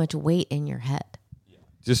way too much weight in your head.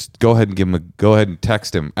 Just go ahead and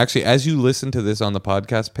text him. Actually, as you listen to this on the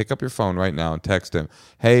podcast, pick up your phone right now and text him.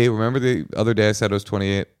 Hey, remember the other day I said I was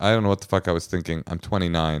 28? I don't know what the fuck I was thinking. I'm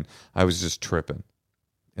 29. I was just tripping.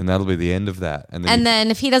 And that'll be the end of that. And then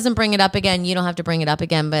if he doesn't bring it up again, you don't have to bring it up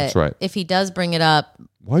again. But that's right. If he does bring it up,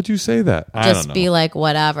 why'd you say that? I don't know. Be like,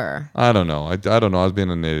 whatever. I don't know. I don't know. I was being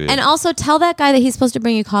an idiot. And also tell that guy that he's supposed to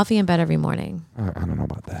bring you coffee in bed every morning. I don't know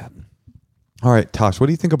about that. All right, Tosh, what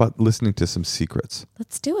do you think about listening to some secrets?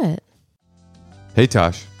 Let's do it. Hey,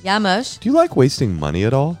 Tosh. Yeah, Mush. Do you like wasting money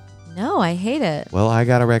at all? No, I hate it. Well, I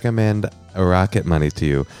got to recommend Rocket Money to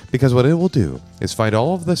you, because what it will do is find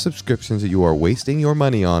all of the subscriptions that you are wasting your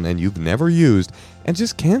money on and you've never used and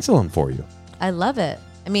just cancel them for you. I love it.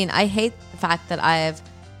 I mean, I hate the fact that I've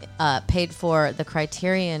paid for the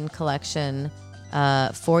Criterion collection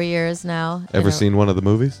 4 years now. Ever seen one of the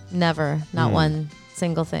movies? Never. Not one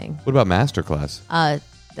single thing. What about Masterclass?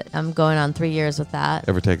 I'm going on 3 years with that.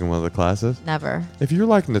 Ever taken one of the classes? Never. If you're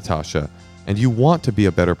like Natasha and you want to be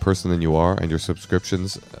a better person than you are and your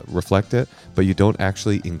subscriptions reflect it, but you don't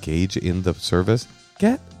actually engage in the service,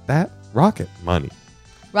 get that Rocket Money.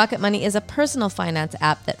 Rocket Money is a personal finance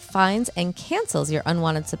app that finds and cancels your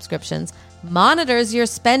unwanted subscriptions, monitors your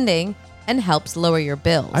spending, and helps lower your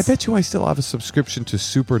bills. I bet you I still have a subscription to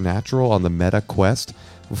Supernatural on the Meta Quest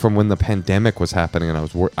from when the pandemic was happening and I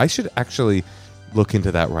was worried. I should actually look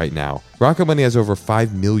into that right now. Rocket Money has over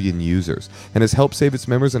 5 million users and has helped save its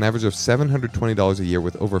members an average of $720 a year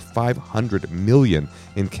with over 500 million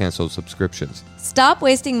in canceled subscriptions. Stop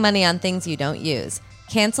wasting money on things you don't use.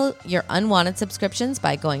 Cancel your unwanted subscriptions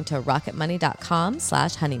by going to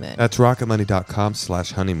rocketmoney.com/honeymoon. That's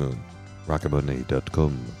rocketmoney.com/honeymoon.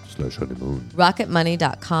 rocketmoney.com/honeymoon.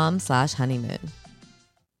 rocketmoney.com/honeymoon.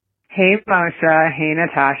 Hey, Moshe. Hey,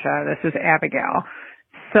 Natasha. This is Abigail.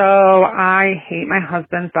 So I hate my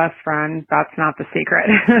husband's best friend. That's not the secret.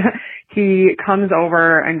 He comes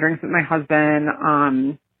over and drinks with my husband,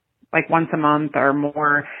 like once a month or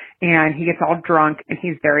more, and he gets all drunk and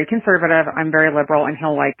he's very conservative. I'm very liberal, and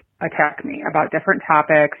he'll like attack me about different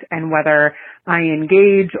topics, and whether I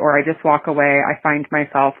engage or I just walk away, I find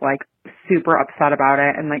myself like super upset about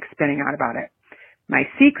it and like spinning out about it. My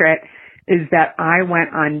secret is that I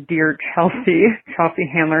went on Dear Chelsea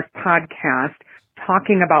Handler's podcast,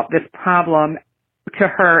 talking about this problem to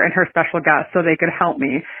her and her special guest so they could help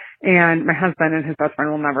me. And my husband and his best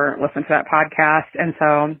friend will never listen to that podcast. And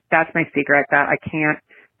so that's my secret, that I can't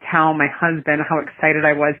tell my husband how excited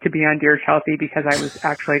I was to be on Dear Chelsea because I was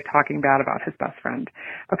actually talking bad about his best friend.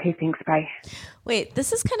 Okay, thanks. Bye. Wait,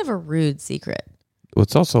 this is kind of a rude secret. Well,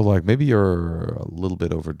 it's also like maybe you're a little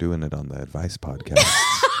bit overdoing it on the advice podcast.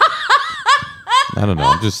 I don't know.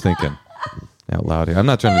 I'm just thinking out loud here. I'm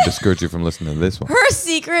not trying to discourage you from listening to this one. Her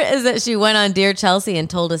secret is that she went on Dear Chelsea and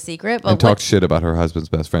told a secret. But and talked shit about her husband's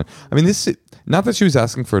best friend. I mean, this not that she was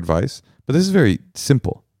asking for advice, but this is very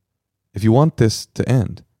simple. If you want this to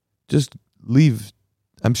end, just leave.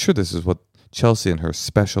 I'm sure this is what Chelsea and her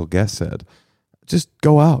special guest said. Just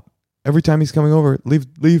go out. Every time he's coming over,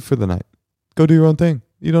 leave for the night. Go do your own thing.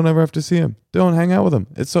 You don't ever have to see him. Don't hang out with him.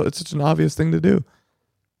 It's such an obvious thing to do.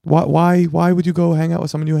 Why would you go hang out with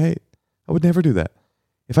someone you hate? I would never do that.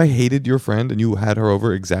 If I hated your friend and you had her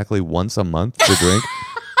over exactly once a month to drink,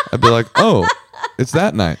 I'd be like, oh, it's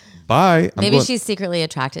that night. Bye. Maybe she's secretly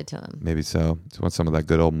attracted to him. Maybe so. She wants some of that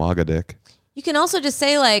good old MAGA dick. You can also just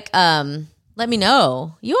say like, let me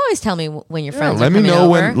know. You always tell me when your friends are let me coming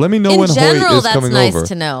know over. Let me know when general, Hoyt is that's coming nice over.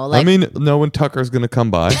 To know. Let me know when Tucker's going to come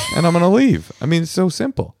by, and I'm going to leave. I mean, it's so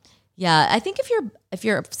simple. Yeah, I think if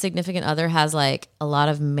your significant other has like a lot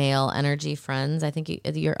of male energy friends, I think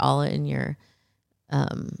you're all in your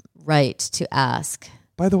right to ask.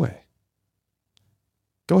 By the way,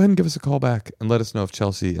 go ahead and give us a call back and let us know if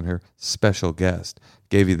Chelsea and her special guest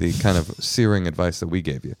gave you the kind of searing advice that we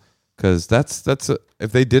gave you. Because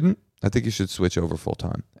if they didn't, I think you should switch over full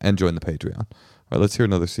time and join the Patreon. All right, let's hear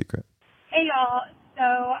another secret. Hey, y'all. So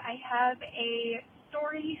I have a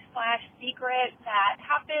story/secret that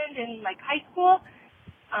happened in like high school.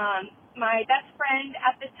 My best friend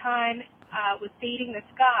at the time was dating this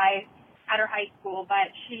guy at her high school, but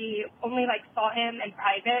she only like saw him in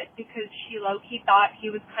private because she low-key thought he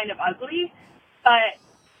was kind of ugly. But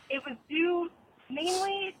it was due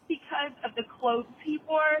mainly because of the clothes he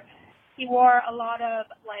wore. He wore a lot of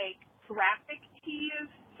like graphic tees.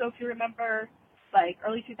 So if you remember, like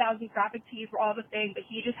early 2000s graphic tees were all the thing, but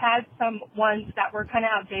he just had some ones that were kind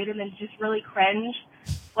of outdated and just really cringe.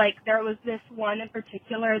 Like there was this one in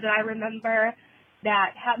particular that I remember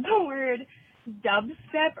that had the word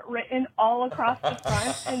dubstep written all across the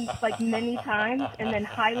front and like many times, and then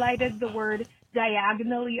highlighted the word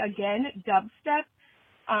diagonally again, dubstep,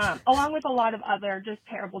 along with a lot of other just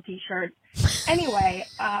terrible t-shirts. Anyway,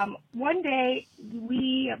 one day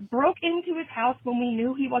we broke into his house when we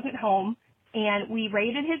knew he wasn't home, and we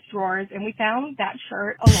raided his drawers, and we found that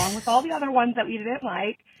shirt along with all the other ones that we didn't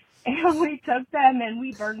like, and we took them and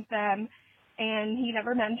we burned them, and he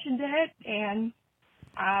never mentioned it, and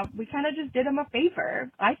we kind of just did him a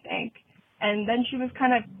favor, I think. And then she was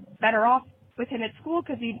kind of better off with him at school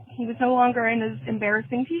because he was no longer in his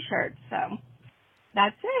embarrassing t-shirt. So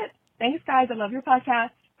that's it. Thanks, guys. I love your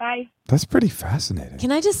podcast. Bye. That's pretty fascinating.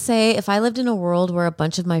 Can I just say, if I lived in a world where a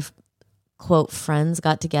bunch of my quote friends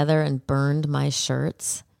got together and burned my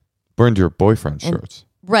shirts. Burned your boyfriend's shirts.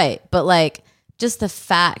 Right. But like just the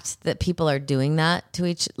fact that people are doing that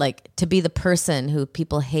to like to be the person who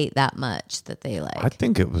people hate that much that they like. I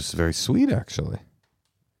think it was very sweet, actually.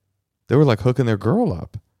 They were like hooking their girl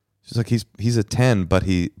up. She's like, he's a 10, but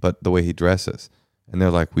the way he dresses. And they're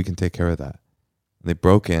like, we can take care of that. And they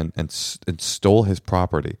broke in and stole his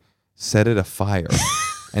property, set it afire.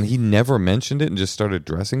 And he never mentioned it and just started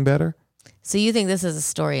dressing better. So you think this is a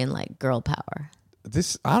story in like girl power?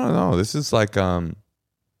 I don't know. This is like,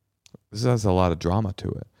 this has a lot of drama to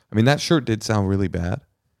it. I mean, that shirt did sound really bad.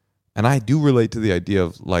 And I do relate to the idea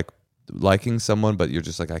of like liking someone, but you're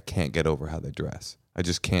just like, I can't get over how they dress. I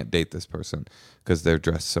just can't date this person because they're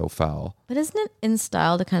dressed so foul. But isn't it in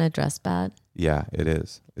style to kind of dress bad? Yeah, it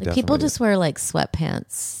is. It Like, people definitely just wear like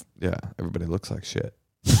sweatpants Yeah, everybody looks like shit.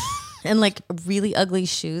 and like really ugly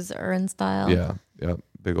shoes are in style. Yeah,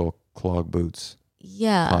 big old clog boots,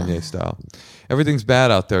 Yeah. Kanye style. Everything's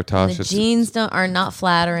bad out there, And Tosh. the jeans are not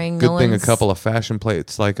flattering. Good thing a couple of fashion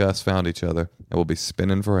plates like us found each other, and we'll be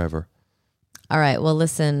spinning forever. All right. Well,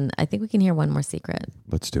 listen, I think we can hear one more secret.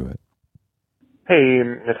 Let's do it. Hey,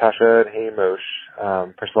 Natasha, and hey,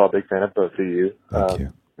 Moshe. First of all, big fan of both of you. Thank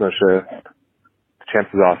you. Moshe, the champ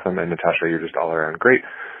is awesome, and Natasha, you're just all around great.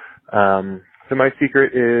 So my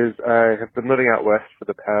secret is I have been living out west for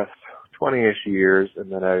the past 20-ish years, and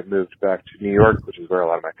then I moved back to New York, which is where a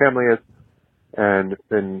lot of my family is, and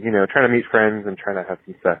been, trying to meet friends and trying to have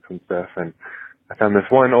some sex and stuff. And I found this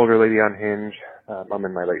one older lady on Hinge. I'm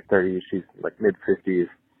in my late 30s. She's like mid 50s,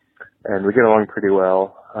 and we get along pretty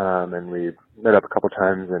well. And we've met up a couple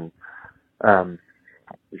times, and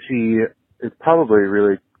she is probably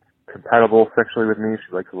really compatible sexually with me.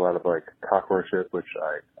 She likes a lot of like cock worship, which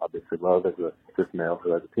I obviously love as a cis male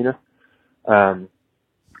who has a penis.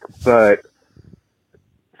 But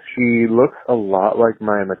she looks a lot like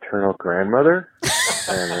my maternal grandmother,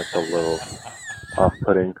 and it's a little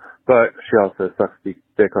off-putting. But she also sucks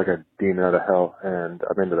dick like a demon out of hell, and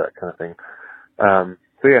I'm into that kind of thing.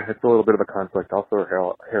 So yeah, it's a little bit of a conflict. Also,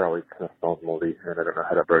 her hair always kind of smells moldy, and I don't know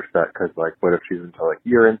how to broach that, because like, what if she's into like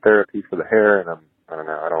urine therapy for the hair, and I don't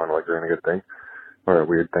know, I don't want to like ruin a good thing, or a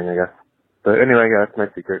weird thing, I guess. But anyway, yeah, that's my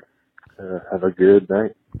secret. Have a good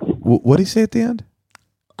night. What did he say at the end?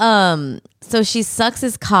 So she sucks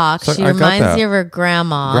his cock. So she I got reminds that. you of her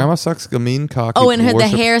grandma. Grandma sucks a mean cock. Oh, and the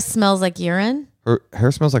hair smells like urine? Her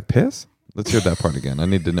hair smells like piss? Let's hear that part again. I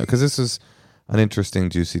need to know, because this is an interesting,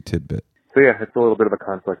 juicy tidbit. So yeah, it's a little bit of a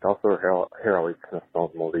conflict. Also, her hair always kind of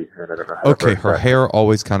smells moldy, and I don't know how to Okay, broach her that. hair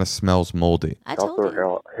always kind of smells moldy. I told Also, you.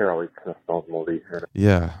 her hair always kind of smells moldy. And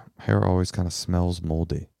Yeah, hair always kind of smells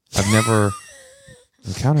moldy. I've never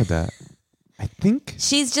encountered that. I think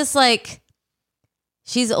She's just like,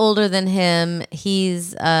 she's older than him. She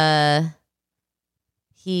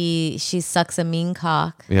sucks a mean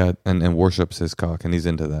cock. yeah, and worships his cock, and he's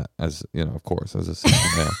into that, as of course, as a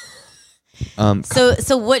cis male.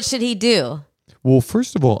 So what should he do? Well,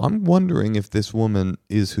 first of all, I'm wondering if this woman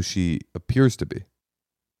is who she appears to be.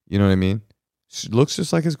 You know what I mean? She looks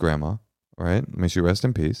just like his grandma, right? May she rest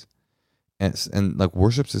in peace. And like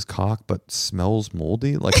worships his cock, but smells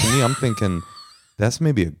moldy. Like, to me, I'm thinking that's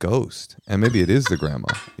maybe a ghost, and maybe it is the grandma.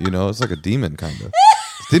 It's like a demon kind of.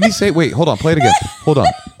 Didn't he say? Wait, hold on, play it again.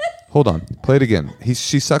 Hold on, play it again.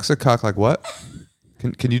 She sucks a cock like what?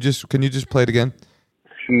 Can you just play it again?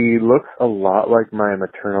 she looks a lot like my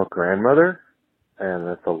maternal grandmother, and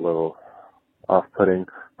that's a little off-putting.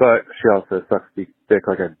 But she also sucks dick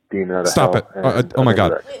like a demon out of Stop hell. it! Oh my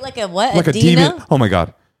god! Wait, like a what? Like a Dino? demon! Oh my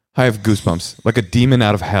god! I have goosebumps. Like a demon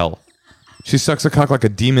out of hell. She sucks a cock like a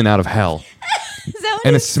demon out of hell, Is that what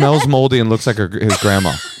and he it smells moldy and looks like his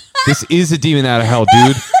grandma. This is a demon out of hell,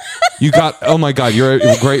 dude. You got. Oh my god! You're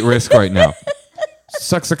at great risk right now.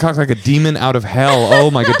 Sucks a cock like a demon out of hell. Oh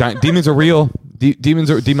my god! Demons are real.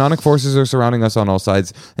 Demonic forces are surrounding us on all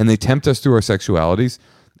sides, and they tempt us through our sexualities.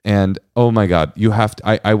 And oh my god, you have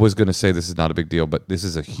to. I was going to say this is not a big deal, but this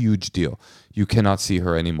is a huge deal. You cannot see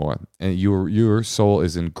her anymore, and your soul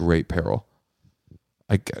is in great peril.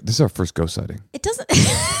 This is our first ghost sighting. It doesn't.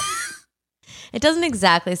 It doesn't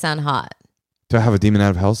exactly sound hot. To have a demon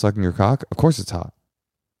out of hell sucking your cock, of course it's hot,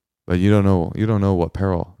 but you don't know. You don't know what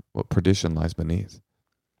peril, what perdition lies beneath.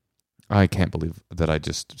 I can't believe that I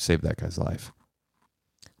just saved that guy's life.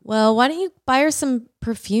 Well, why don't you buy her some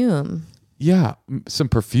perfume? Yeah, some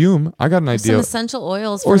perfume. I got an idea. Some essential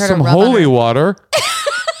oils for Or her some to rub holy on her. water.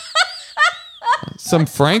 Some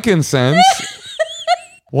frankincense.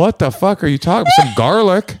 What the fuck are you talking about? Some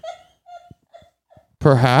garlic.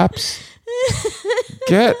 Perhaps.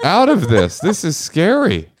 Get out of this. This is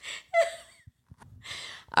scary.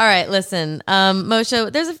 All right, listen,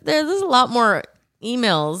 Moshe. There's a lot more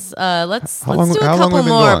emails. Let's do a how long couple have we been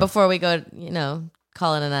more going? before we go.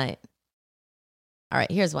 Call it a night. All right,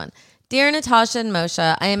 here's one. Dear Natasha and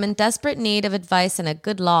Moshe, I am in desperate need of advice and a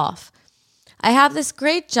good laugh. I have this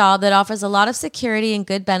great job that offers a lot of security and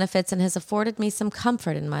good benefits and has afforded me some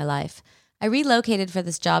comfort in my life. I relocated for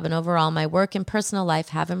this job and overall my work and personal life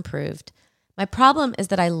have improved. My problem is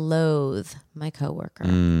that I loathe my coworker.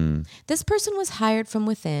 This person was hired from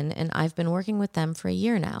within and I've been working with them for a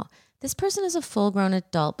year now. This person is a full-grown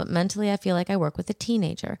adult, but mentally I feel like I work with a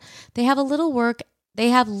teenager. They have a little work They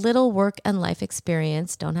have little work and life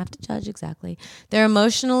experience. Don't have to judge exactly. They're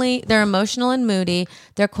emotional and moody.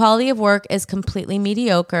 Their quality of work is completely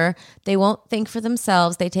mediocre. They won't think for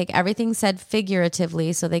themselves. They take everything said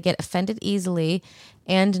figuratively, so they get offended easily,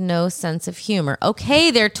 and no sense of humor. Okay,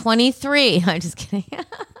 they're 23. I'm just kidding.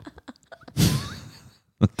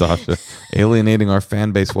 Natasha, alienating our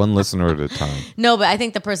fan base one listener at a time. No, but I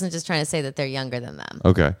think the person's just trying to say that they're younger than them.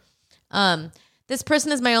 Okay. This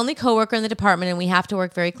person is my only coworker in the department, and we have to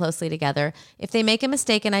work very closely together. If they make a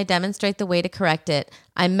mistake and I demonstrate the way to correct it,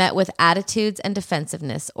 I'm met with attitudes and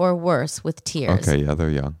defensiveness, or worse, with tears. Okay, yeah, they're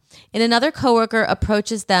young. If another coworker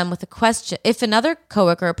approaches them with a question,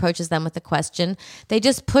 they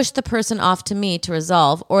just push the person off to me to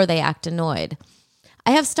resolve, or they act annoyed.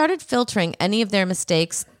 I have started filtering any of their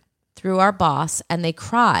mistakes through our boss, and they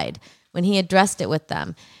cried when he addressed it with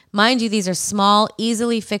them. Mind you, these are small,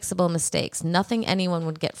 easily fixable mistakes, nothing anyone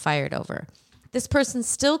would get fired over. This person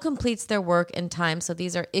still completes their work in time, so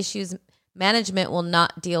these are issues management will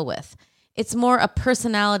not deal with. It's more a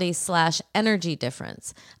personality/energy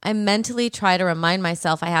difference. I mentally try to remind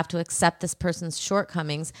myself I have to accept this person's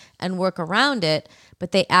shortcomings and work around it,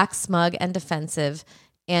 but they act smug and defensive,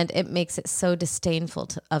 and it makes it so disdainful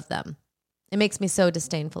of them. It makes me so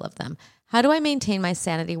disdainful of them. How do I maintain my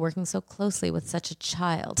sanity working so closely with such a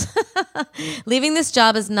child? Leaving this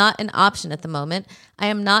job is not an option at the moment. I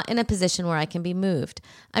am not in a position where I can be moved.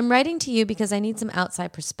 I'm writing to you because I need some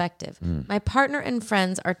outside perspective. My partner and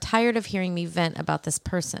friends are tired of hearing me vent about this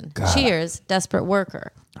person. God. Cheers, desperate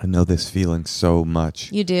worker. I know this feeling so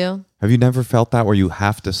much. You do? Have you never felt that, where you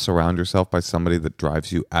have to surround yourself by somebody that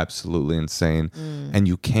drives you absolutely insane and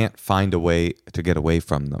you can't find a way to get away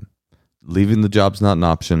from them? Leaving the job's not an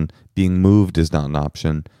option. Being moved is not an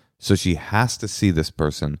option. So she has to see this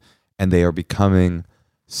person, and they are becoming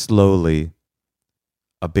slowly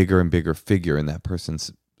a bigger and bigger figure in that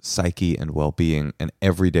person's psyche and well-being, and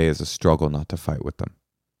every day is a struggle not to fight with them.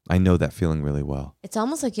 I know that feeling really well. It's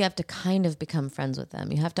almost like you have to kind of become friends with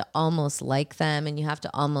them. You have to almost like them, and you have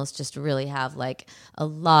to almost just really have like a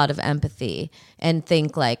lot of empathy and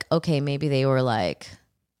think like, okay, maybe they were like,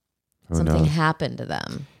 something happened to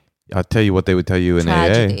them. I'll tell you what they would tell you in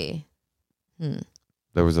Tragedy. AA.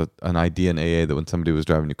 There was an idea in AA that when somebody was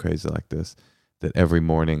driving you crazy like this, that every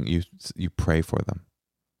morning you pray for them.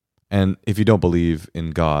 And if you don't believe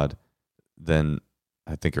in God, then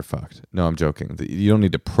I think you're fucked. No, I'm joking. You don't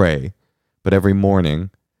need to pray, but every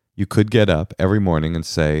morning you could get up every morning and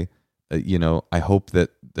say, I hope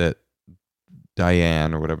that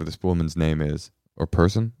Diane, or whatever this woman's name is, or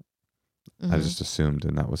person, I just assumed,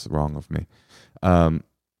 and that was wrong of me.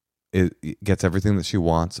 It gets everything that she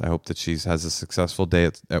wants. I hope that she has a successful day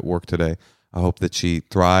at work today. I hope that she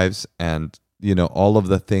thrives, and all of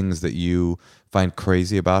the things that you find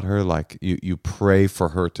crazy about her, like you pray for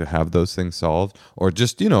her to have those things solved, or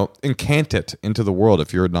just incant it into the world.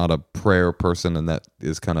 If you're not a prayer person, and that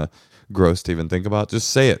is kind of gross to even think about, just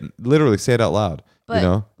say it. Literally say it out loud.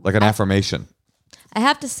 But like an affirmation. I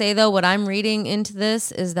have to say, though, what I'm reading into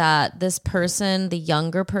this is that this person, the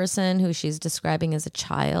younger person who she's describing as a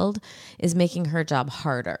child, is making her job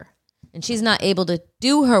harder. And she's not able to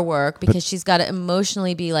do her work because she's got to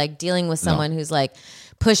emotionally be like dealing with someone who's like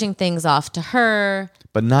pushing things off to her.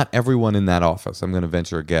 But not everyone in that office, I'm going to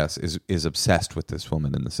venture a guess, is obsessed with this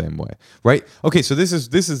woman in the same way. Right? Okay, so this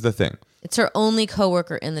is the thing. It's her only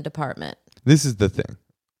coworker in the department. This is the thing.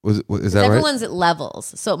 Is that right? Everyone's at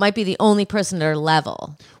levels, so it might be the only person at her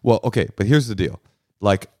level. Well, okay, but here's the deal.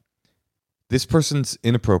 Like, this person's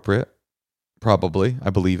inappropriate, probably. I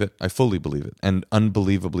believe it. I fully believe it. And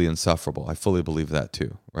unbelievably insufferable. I fully believe that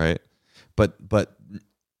too, right? But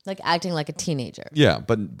like acting like a teenager. Yeah,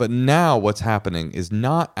 but now what's happening is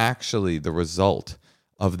not actually the result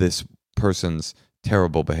of this person's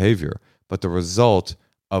terrible behavior, but the result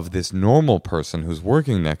of this normal person who's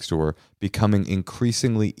working next to her becoming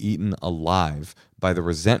increasingly eaten alive by the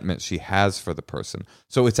resentment she has for the person.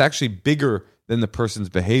 So it's actually bigger than the person's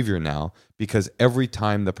behavior now, because every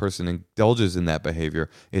time the person indulges in that behavior,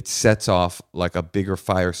 it sets off like a bigger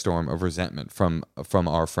firestorm of resentment from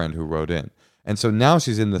our friend who wrote in. And so now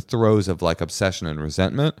she's in the throes of like obsession and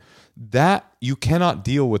resentment. That you cannot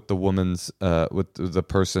deal with the woman's, with the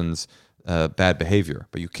person's bad behavior,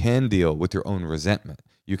 but you can deal with your own resentment.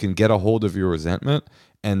 You can get a hold of your resentment,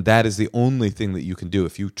 and that is the only thing that you can do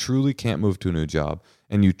if you truly can't move to a new job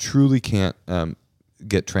and you truly can't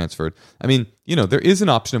get transferred. I mean, there is an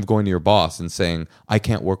option of going to your boss and saying, I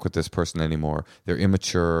can't work with this person anymore. They're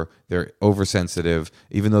immature. They're oversensitive.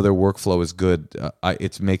 Even though their workflow is good,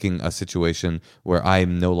 it's making a situation where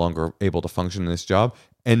I'm no longer able to function in this job.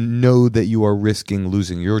 and know that you are risking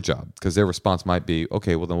losing your job, because their response might be,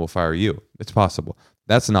 okay, well then we'll fire you. It's possible.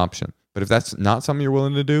 That's an option. But if that's not something you're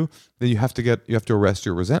willing to do, then you have to arrest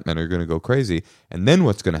your resentment, or you're going to go crazy. And then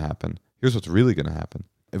what's going to happen? Here's what's really going to happen.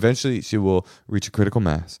 Eventually, she will reach a critical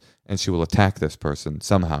mass, and she will attack this person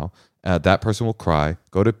somehow. That person will cry,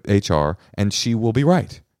 go to HR, and she will be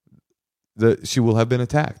right. She will have been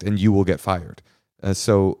attacked, and you will get fired.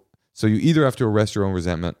 So you either have to arrest your own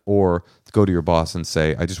resentment or go to your boss and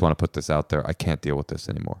say, I just want to put this out there. I can't deal with this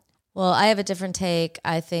anymore. Well, I have a different take.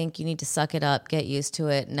 I think you need to suck it up, get used to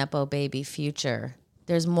it, Nepo baby future.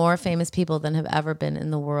 There's more famous people than have ever been in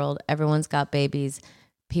the world. Everyone's got babies.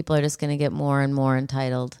 People are just going to get more and more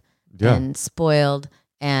entitled and spoiled,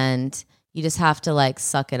 and you just have to like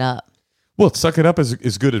suck it up. Well, suck it up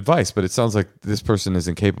is good advice, but it sounds like this person is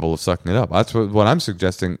incapable of sucking it up. That's what I'm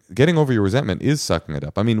suggesting. Getting over your resentment is sucking it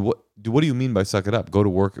up. I mean, what do you mean by suck it up? Go to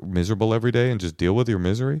work miserable every day and just deal with your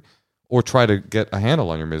misery? Or try to get a handle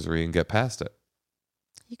on your misery and get past it?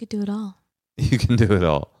 You could do it all. You can do it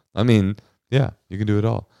all. I mean, yeah, you can do it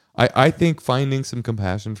all. I think finding some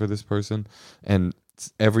compassion for this person and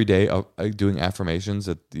every day doing affirmations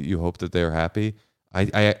that you hope that they're happy,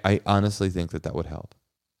 I honestly think that would help.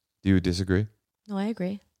 Do you disagree? No, I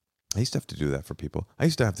agree. I used to have to do that for people. I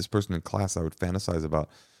used to have this person in class I would fantasize about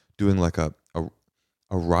doing like a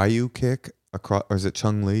Ryu kick across, or is it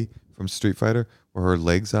Chun-Li from Street Fighter, where her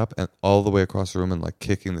legs up and all the way across the room and like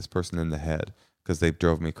kicking this person in the head because they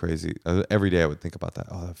drove me crazy. Every day I would think about that.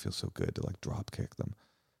 Oh, that feels so good to like drop kick them.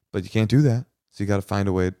 But you can't do that. So you got to find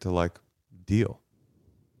a way to like deal.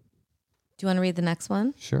 Do you want to read the next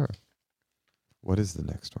one? Sure. What is the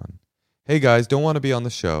next one? Hey guys, don't want to be on the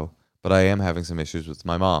show, but I am having some issues with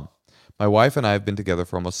my mom. My wife and I have been together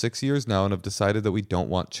for almost 6 years now and have decided that we don't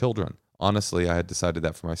want children. Honestly, I had decided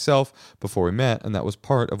that for myself before we met, and that was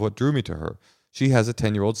part of what drew me to her. She has a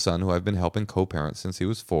 10-year-old son who I've been helping co-parent since he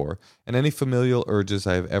was 4, and any familial urges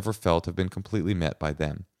I have ever felt have been completely met by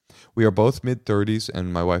them. We are both mid-30s,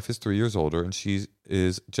 and my wife is 3 years older, and she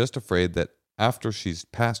is just afraid that after she's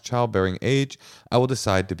past childbearing age, I will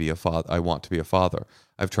decide to be a father. I want to be a father.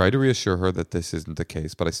 I've tried to reassure her that this isn't the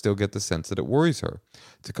case, but I still get the sense that it worries her.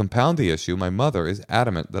 To compound the issue, my mother is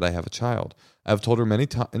adamant that I have a child. I have told her many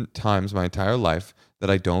times my entire life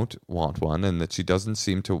that I don't want one, and that she doesn't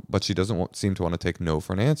seem to want to take no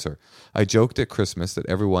for an answer. I joked at Christmas that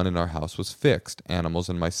everyone in our house was fixed, animals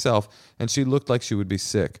and myself, and she looked like she would be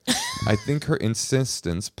sick. I think her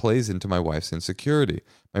insistence plays into my wife's insecurity.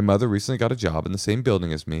 My mother recently got a job in the same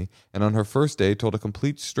building as me, and on her first day told a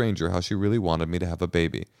complete stranger how she really wanted me to have a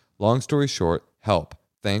baby. Long story short, help.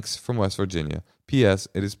 Thanks from West Virginia. P.S.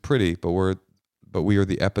 It is pretty, but we are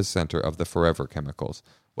the epicenter of the forever chemicals.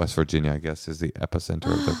 West Virginia, I guess, is the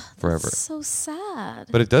epicenter of the forever. That's so sad.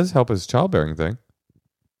 But it does help his childbearing thing.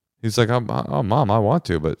 He's like, oh, Mom, I want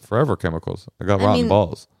to, but forever chemicals. I got rotten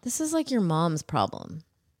balls. This is like your mom's problem.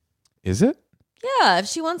 Is it? Yeah, if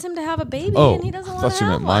she wants him to have a baby and he doesn't want to have one. I thought you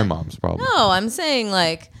meant my mom's problem. No, I'm saying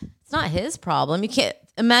like it's not his problem. You can't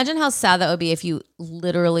imagine how sad that would be if you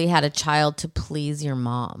literally had a child to please your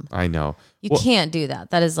mom. I know. You can't do that.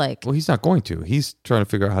 That is like... Well, he's not going to. He's trying to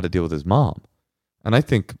figure out how to deal with his mom. And I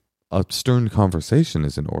think a stern conversation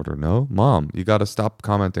is in order, no? Mom, you got to stop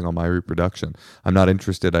commenting on my reproduction. I'm not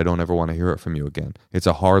interested. I don't ever want to hear it from you again. It's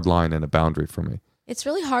a hard line and a boundary for me. It's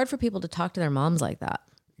really hard for people to talk to their moms like that.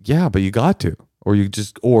 Yeah, but you got to. Or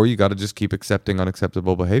you got to just keep accepting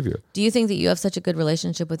unacceptable behavior. Do you think that you have such a good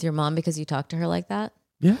relationship with your mom because you talk to her like that?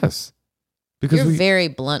 Yes. Because you're very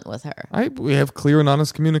blunt with her. We have clear and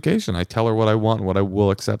honest communication. I tell her what I want, what I will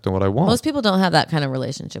accept, and what I won't. Most people don't have that kind of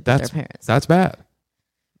relationship with their parents. That's bad.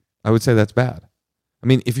 I would say that's bad. I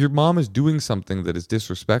mean, if your mom is doing something that is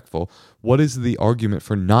disrespectful, what is the argument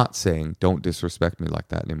for not saying, don't disrespect me like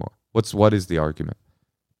that anymore? What is the argument?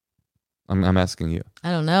 I'm asking you.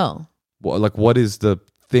 I don't know. What is the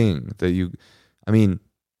thing that you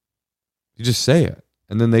just say it,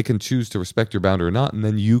 and then they can choose to respect your boundary or not, and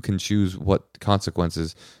then you can choose what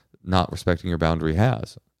consequences not respecting your boundary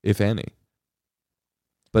has, if any.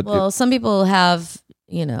 But some people have,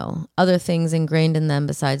 other things ingrained in them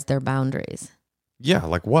besides their boundaries. Yeah,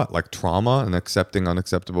 like what? Like trauma and accepting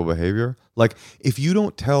unacceptable behavior? Like if you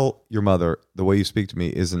don't tell your mother the way you speak to me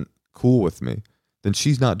isn't cool with me, then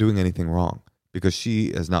she's not doing anything wrong because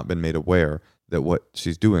she has not been made aware that what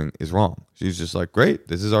she's doing is wrong. She's just like, great,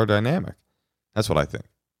 this is our dynamic. That's what I think.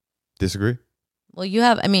 Disagree? Well, you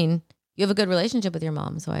have a good relationship with your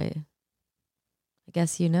mom, so I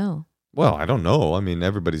guess you know. Well, I don't know. I mean,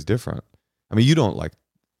 everybody's different. I mean, you don't like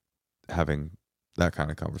having that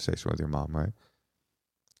kind of conversation with your mom, right?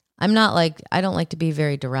 I don't like to be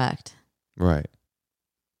very direct. Right.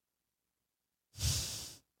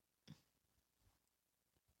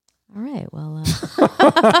 All right. Well,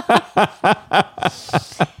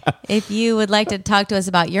 if you would like to talk to us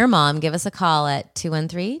about your mom, give us a call at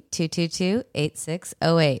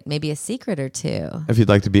 213-222-8608. Maybe a secret or two. If you'd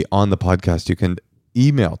like to be on the podcast, you can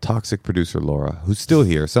email toxic producer Laura, who's still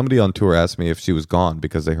here. Somebody on tour asked me if she was gone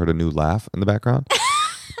because they heard a new laugh in the background.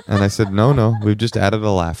 And I said, no, we've just added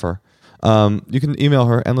a laugher. You can email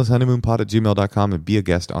her, endlesshoneymoonpod@gmail.com, and be a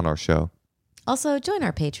guest on our show. Also, join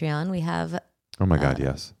our Patreon. We have Oh my God,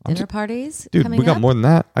 yes. dinner parties Dude, coming we got up. more than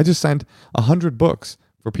that. I just signed 100 books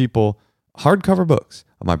for people, hardcover books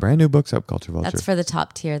of my brand new book, Subculture Vulture. That's for the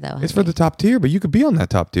top tier, though. It's for the top tier, but you could be on that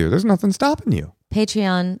top tier. There's nothing stopping you.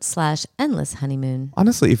 Patreon/Endless Honeymoon.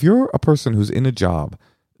 Honestly, if you're a person who's in a job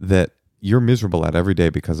that you're miserable at every day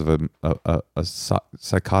because of a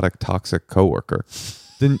psychotic, toxic coworker,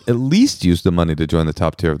 then at least use the money to join the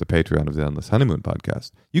top tier of the Patreon of the Endless Honeymoon podcast.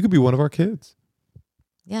 You could be one of our kids.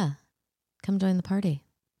 Yeah. Come join the party.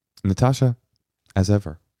 Natasha, as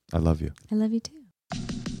ever, I love you. I love you too.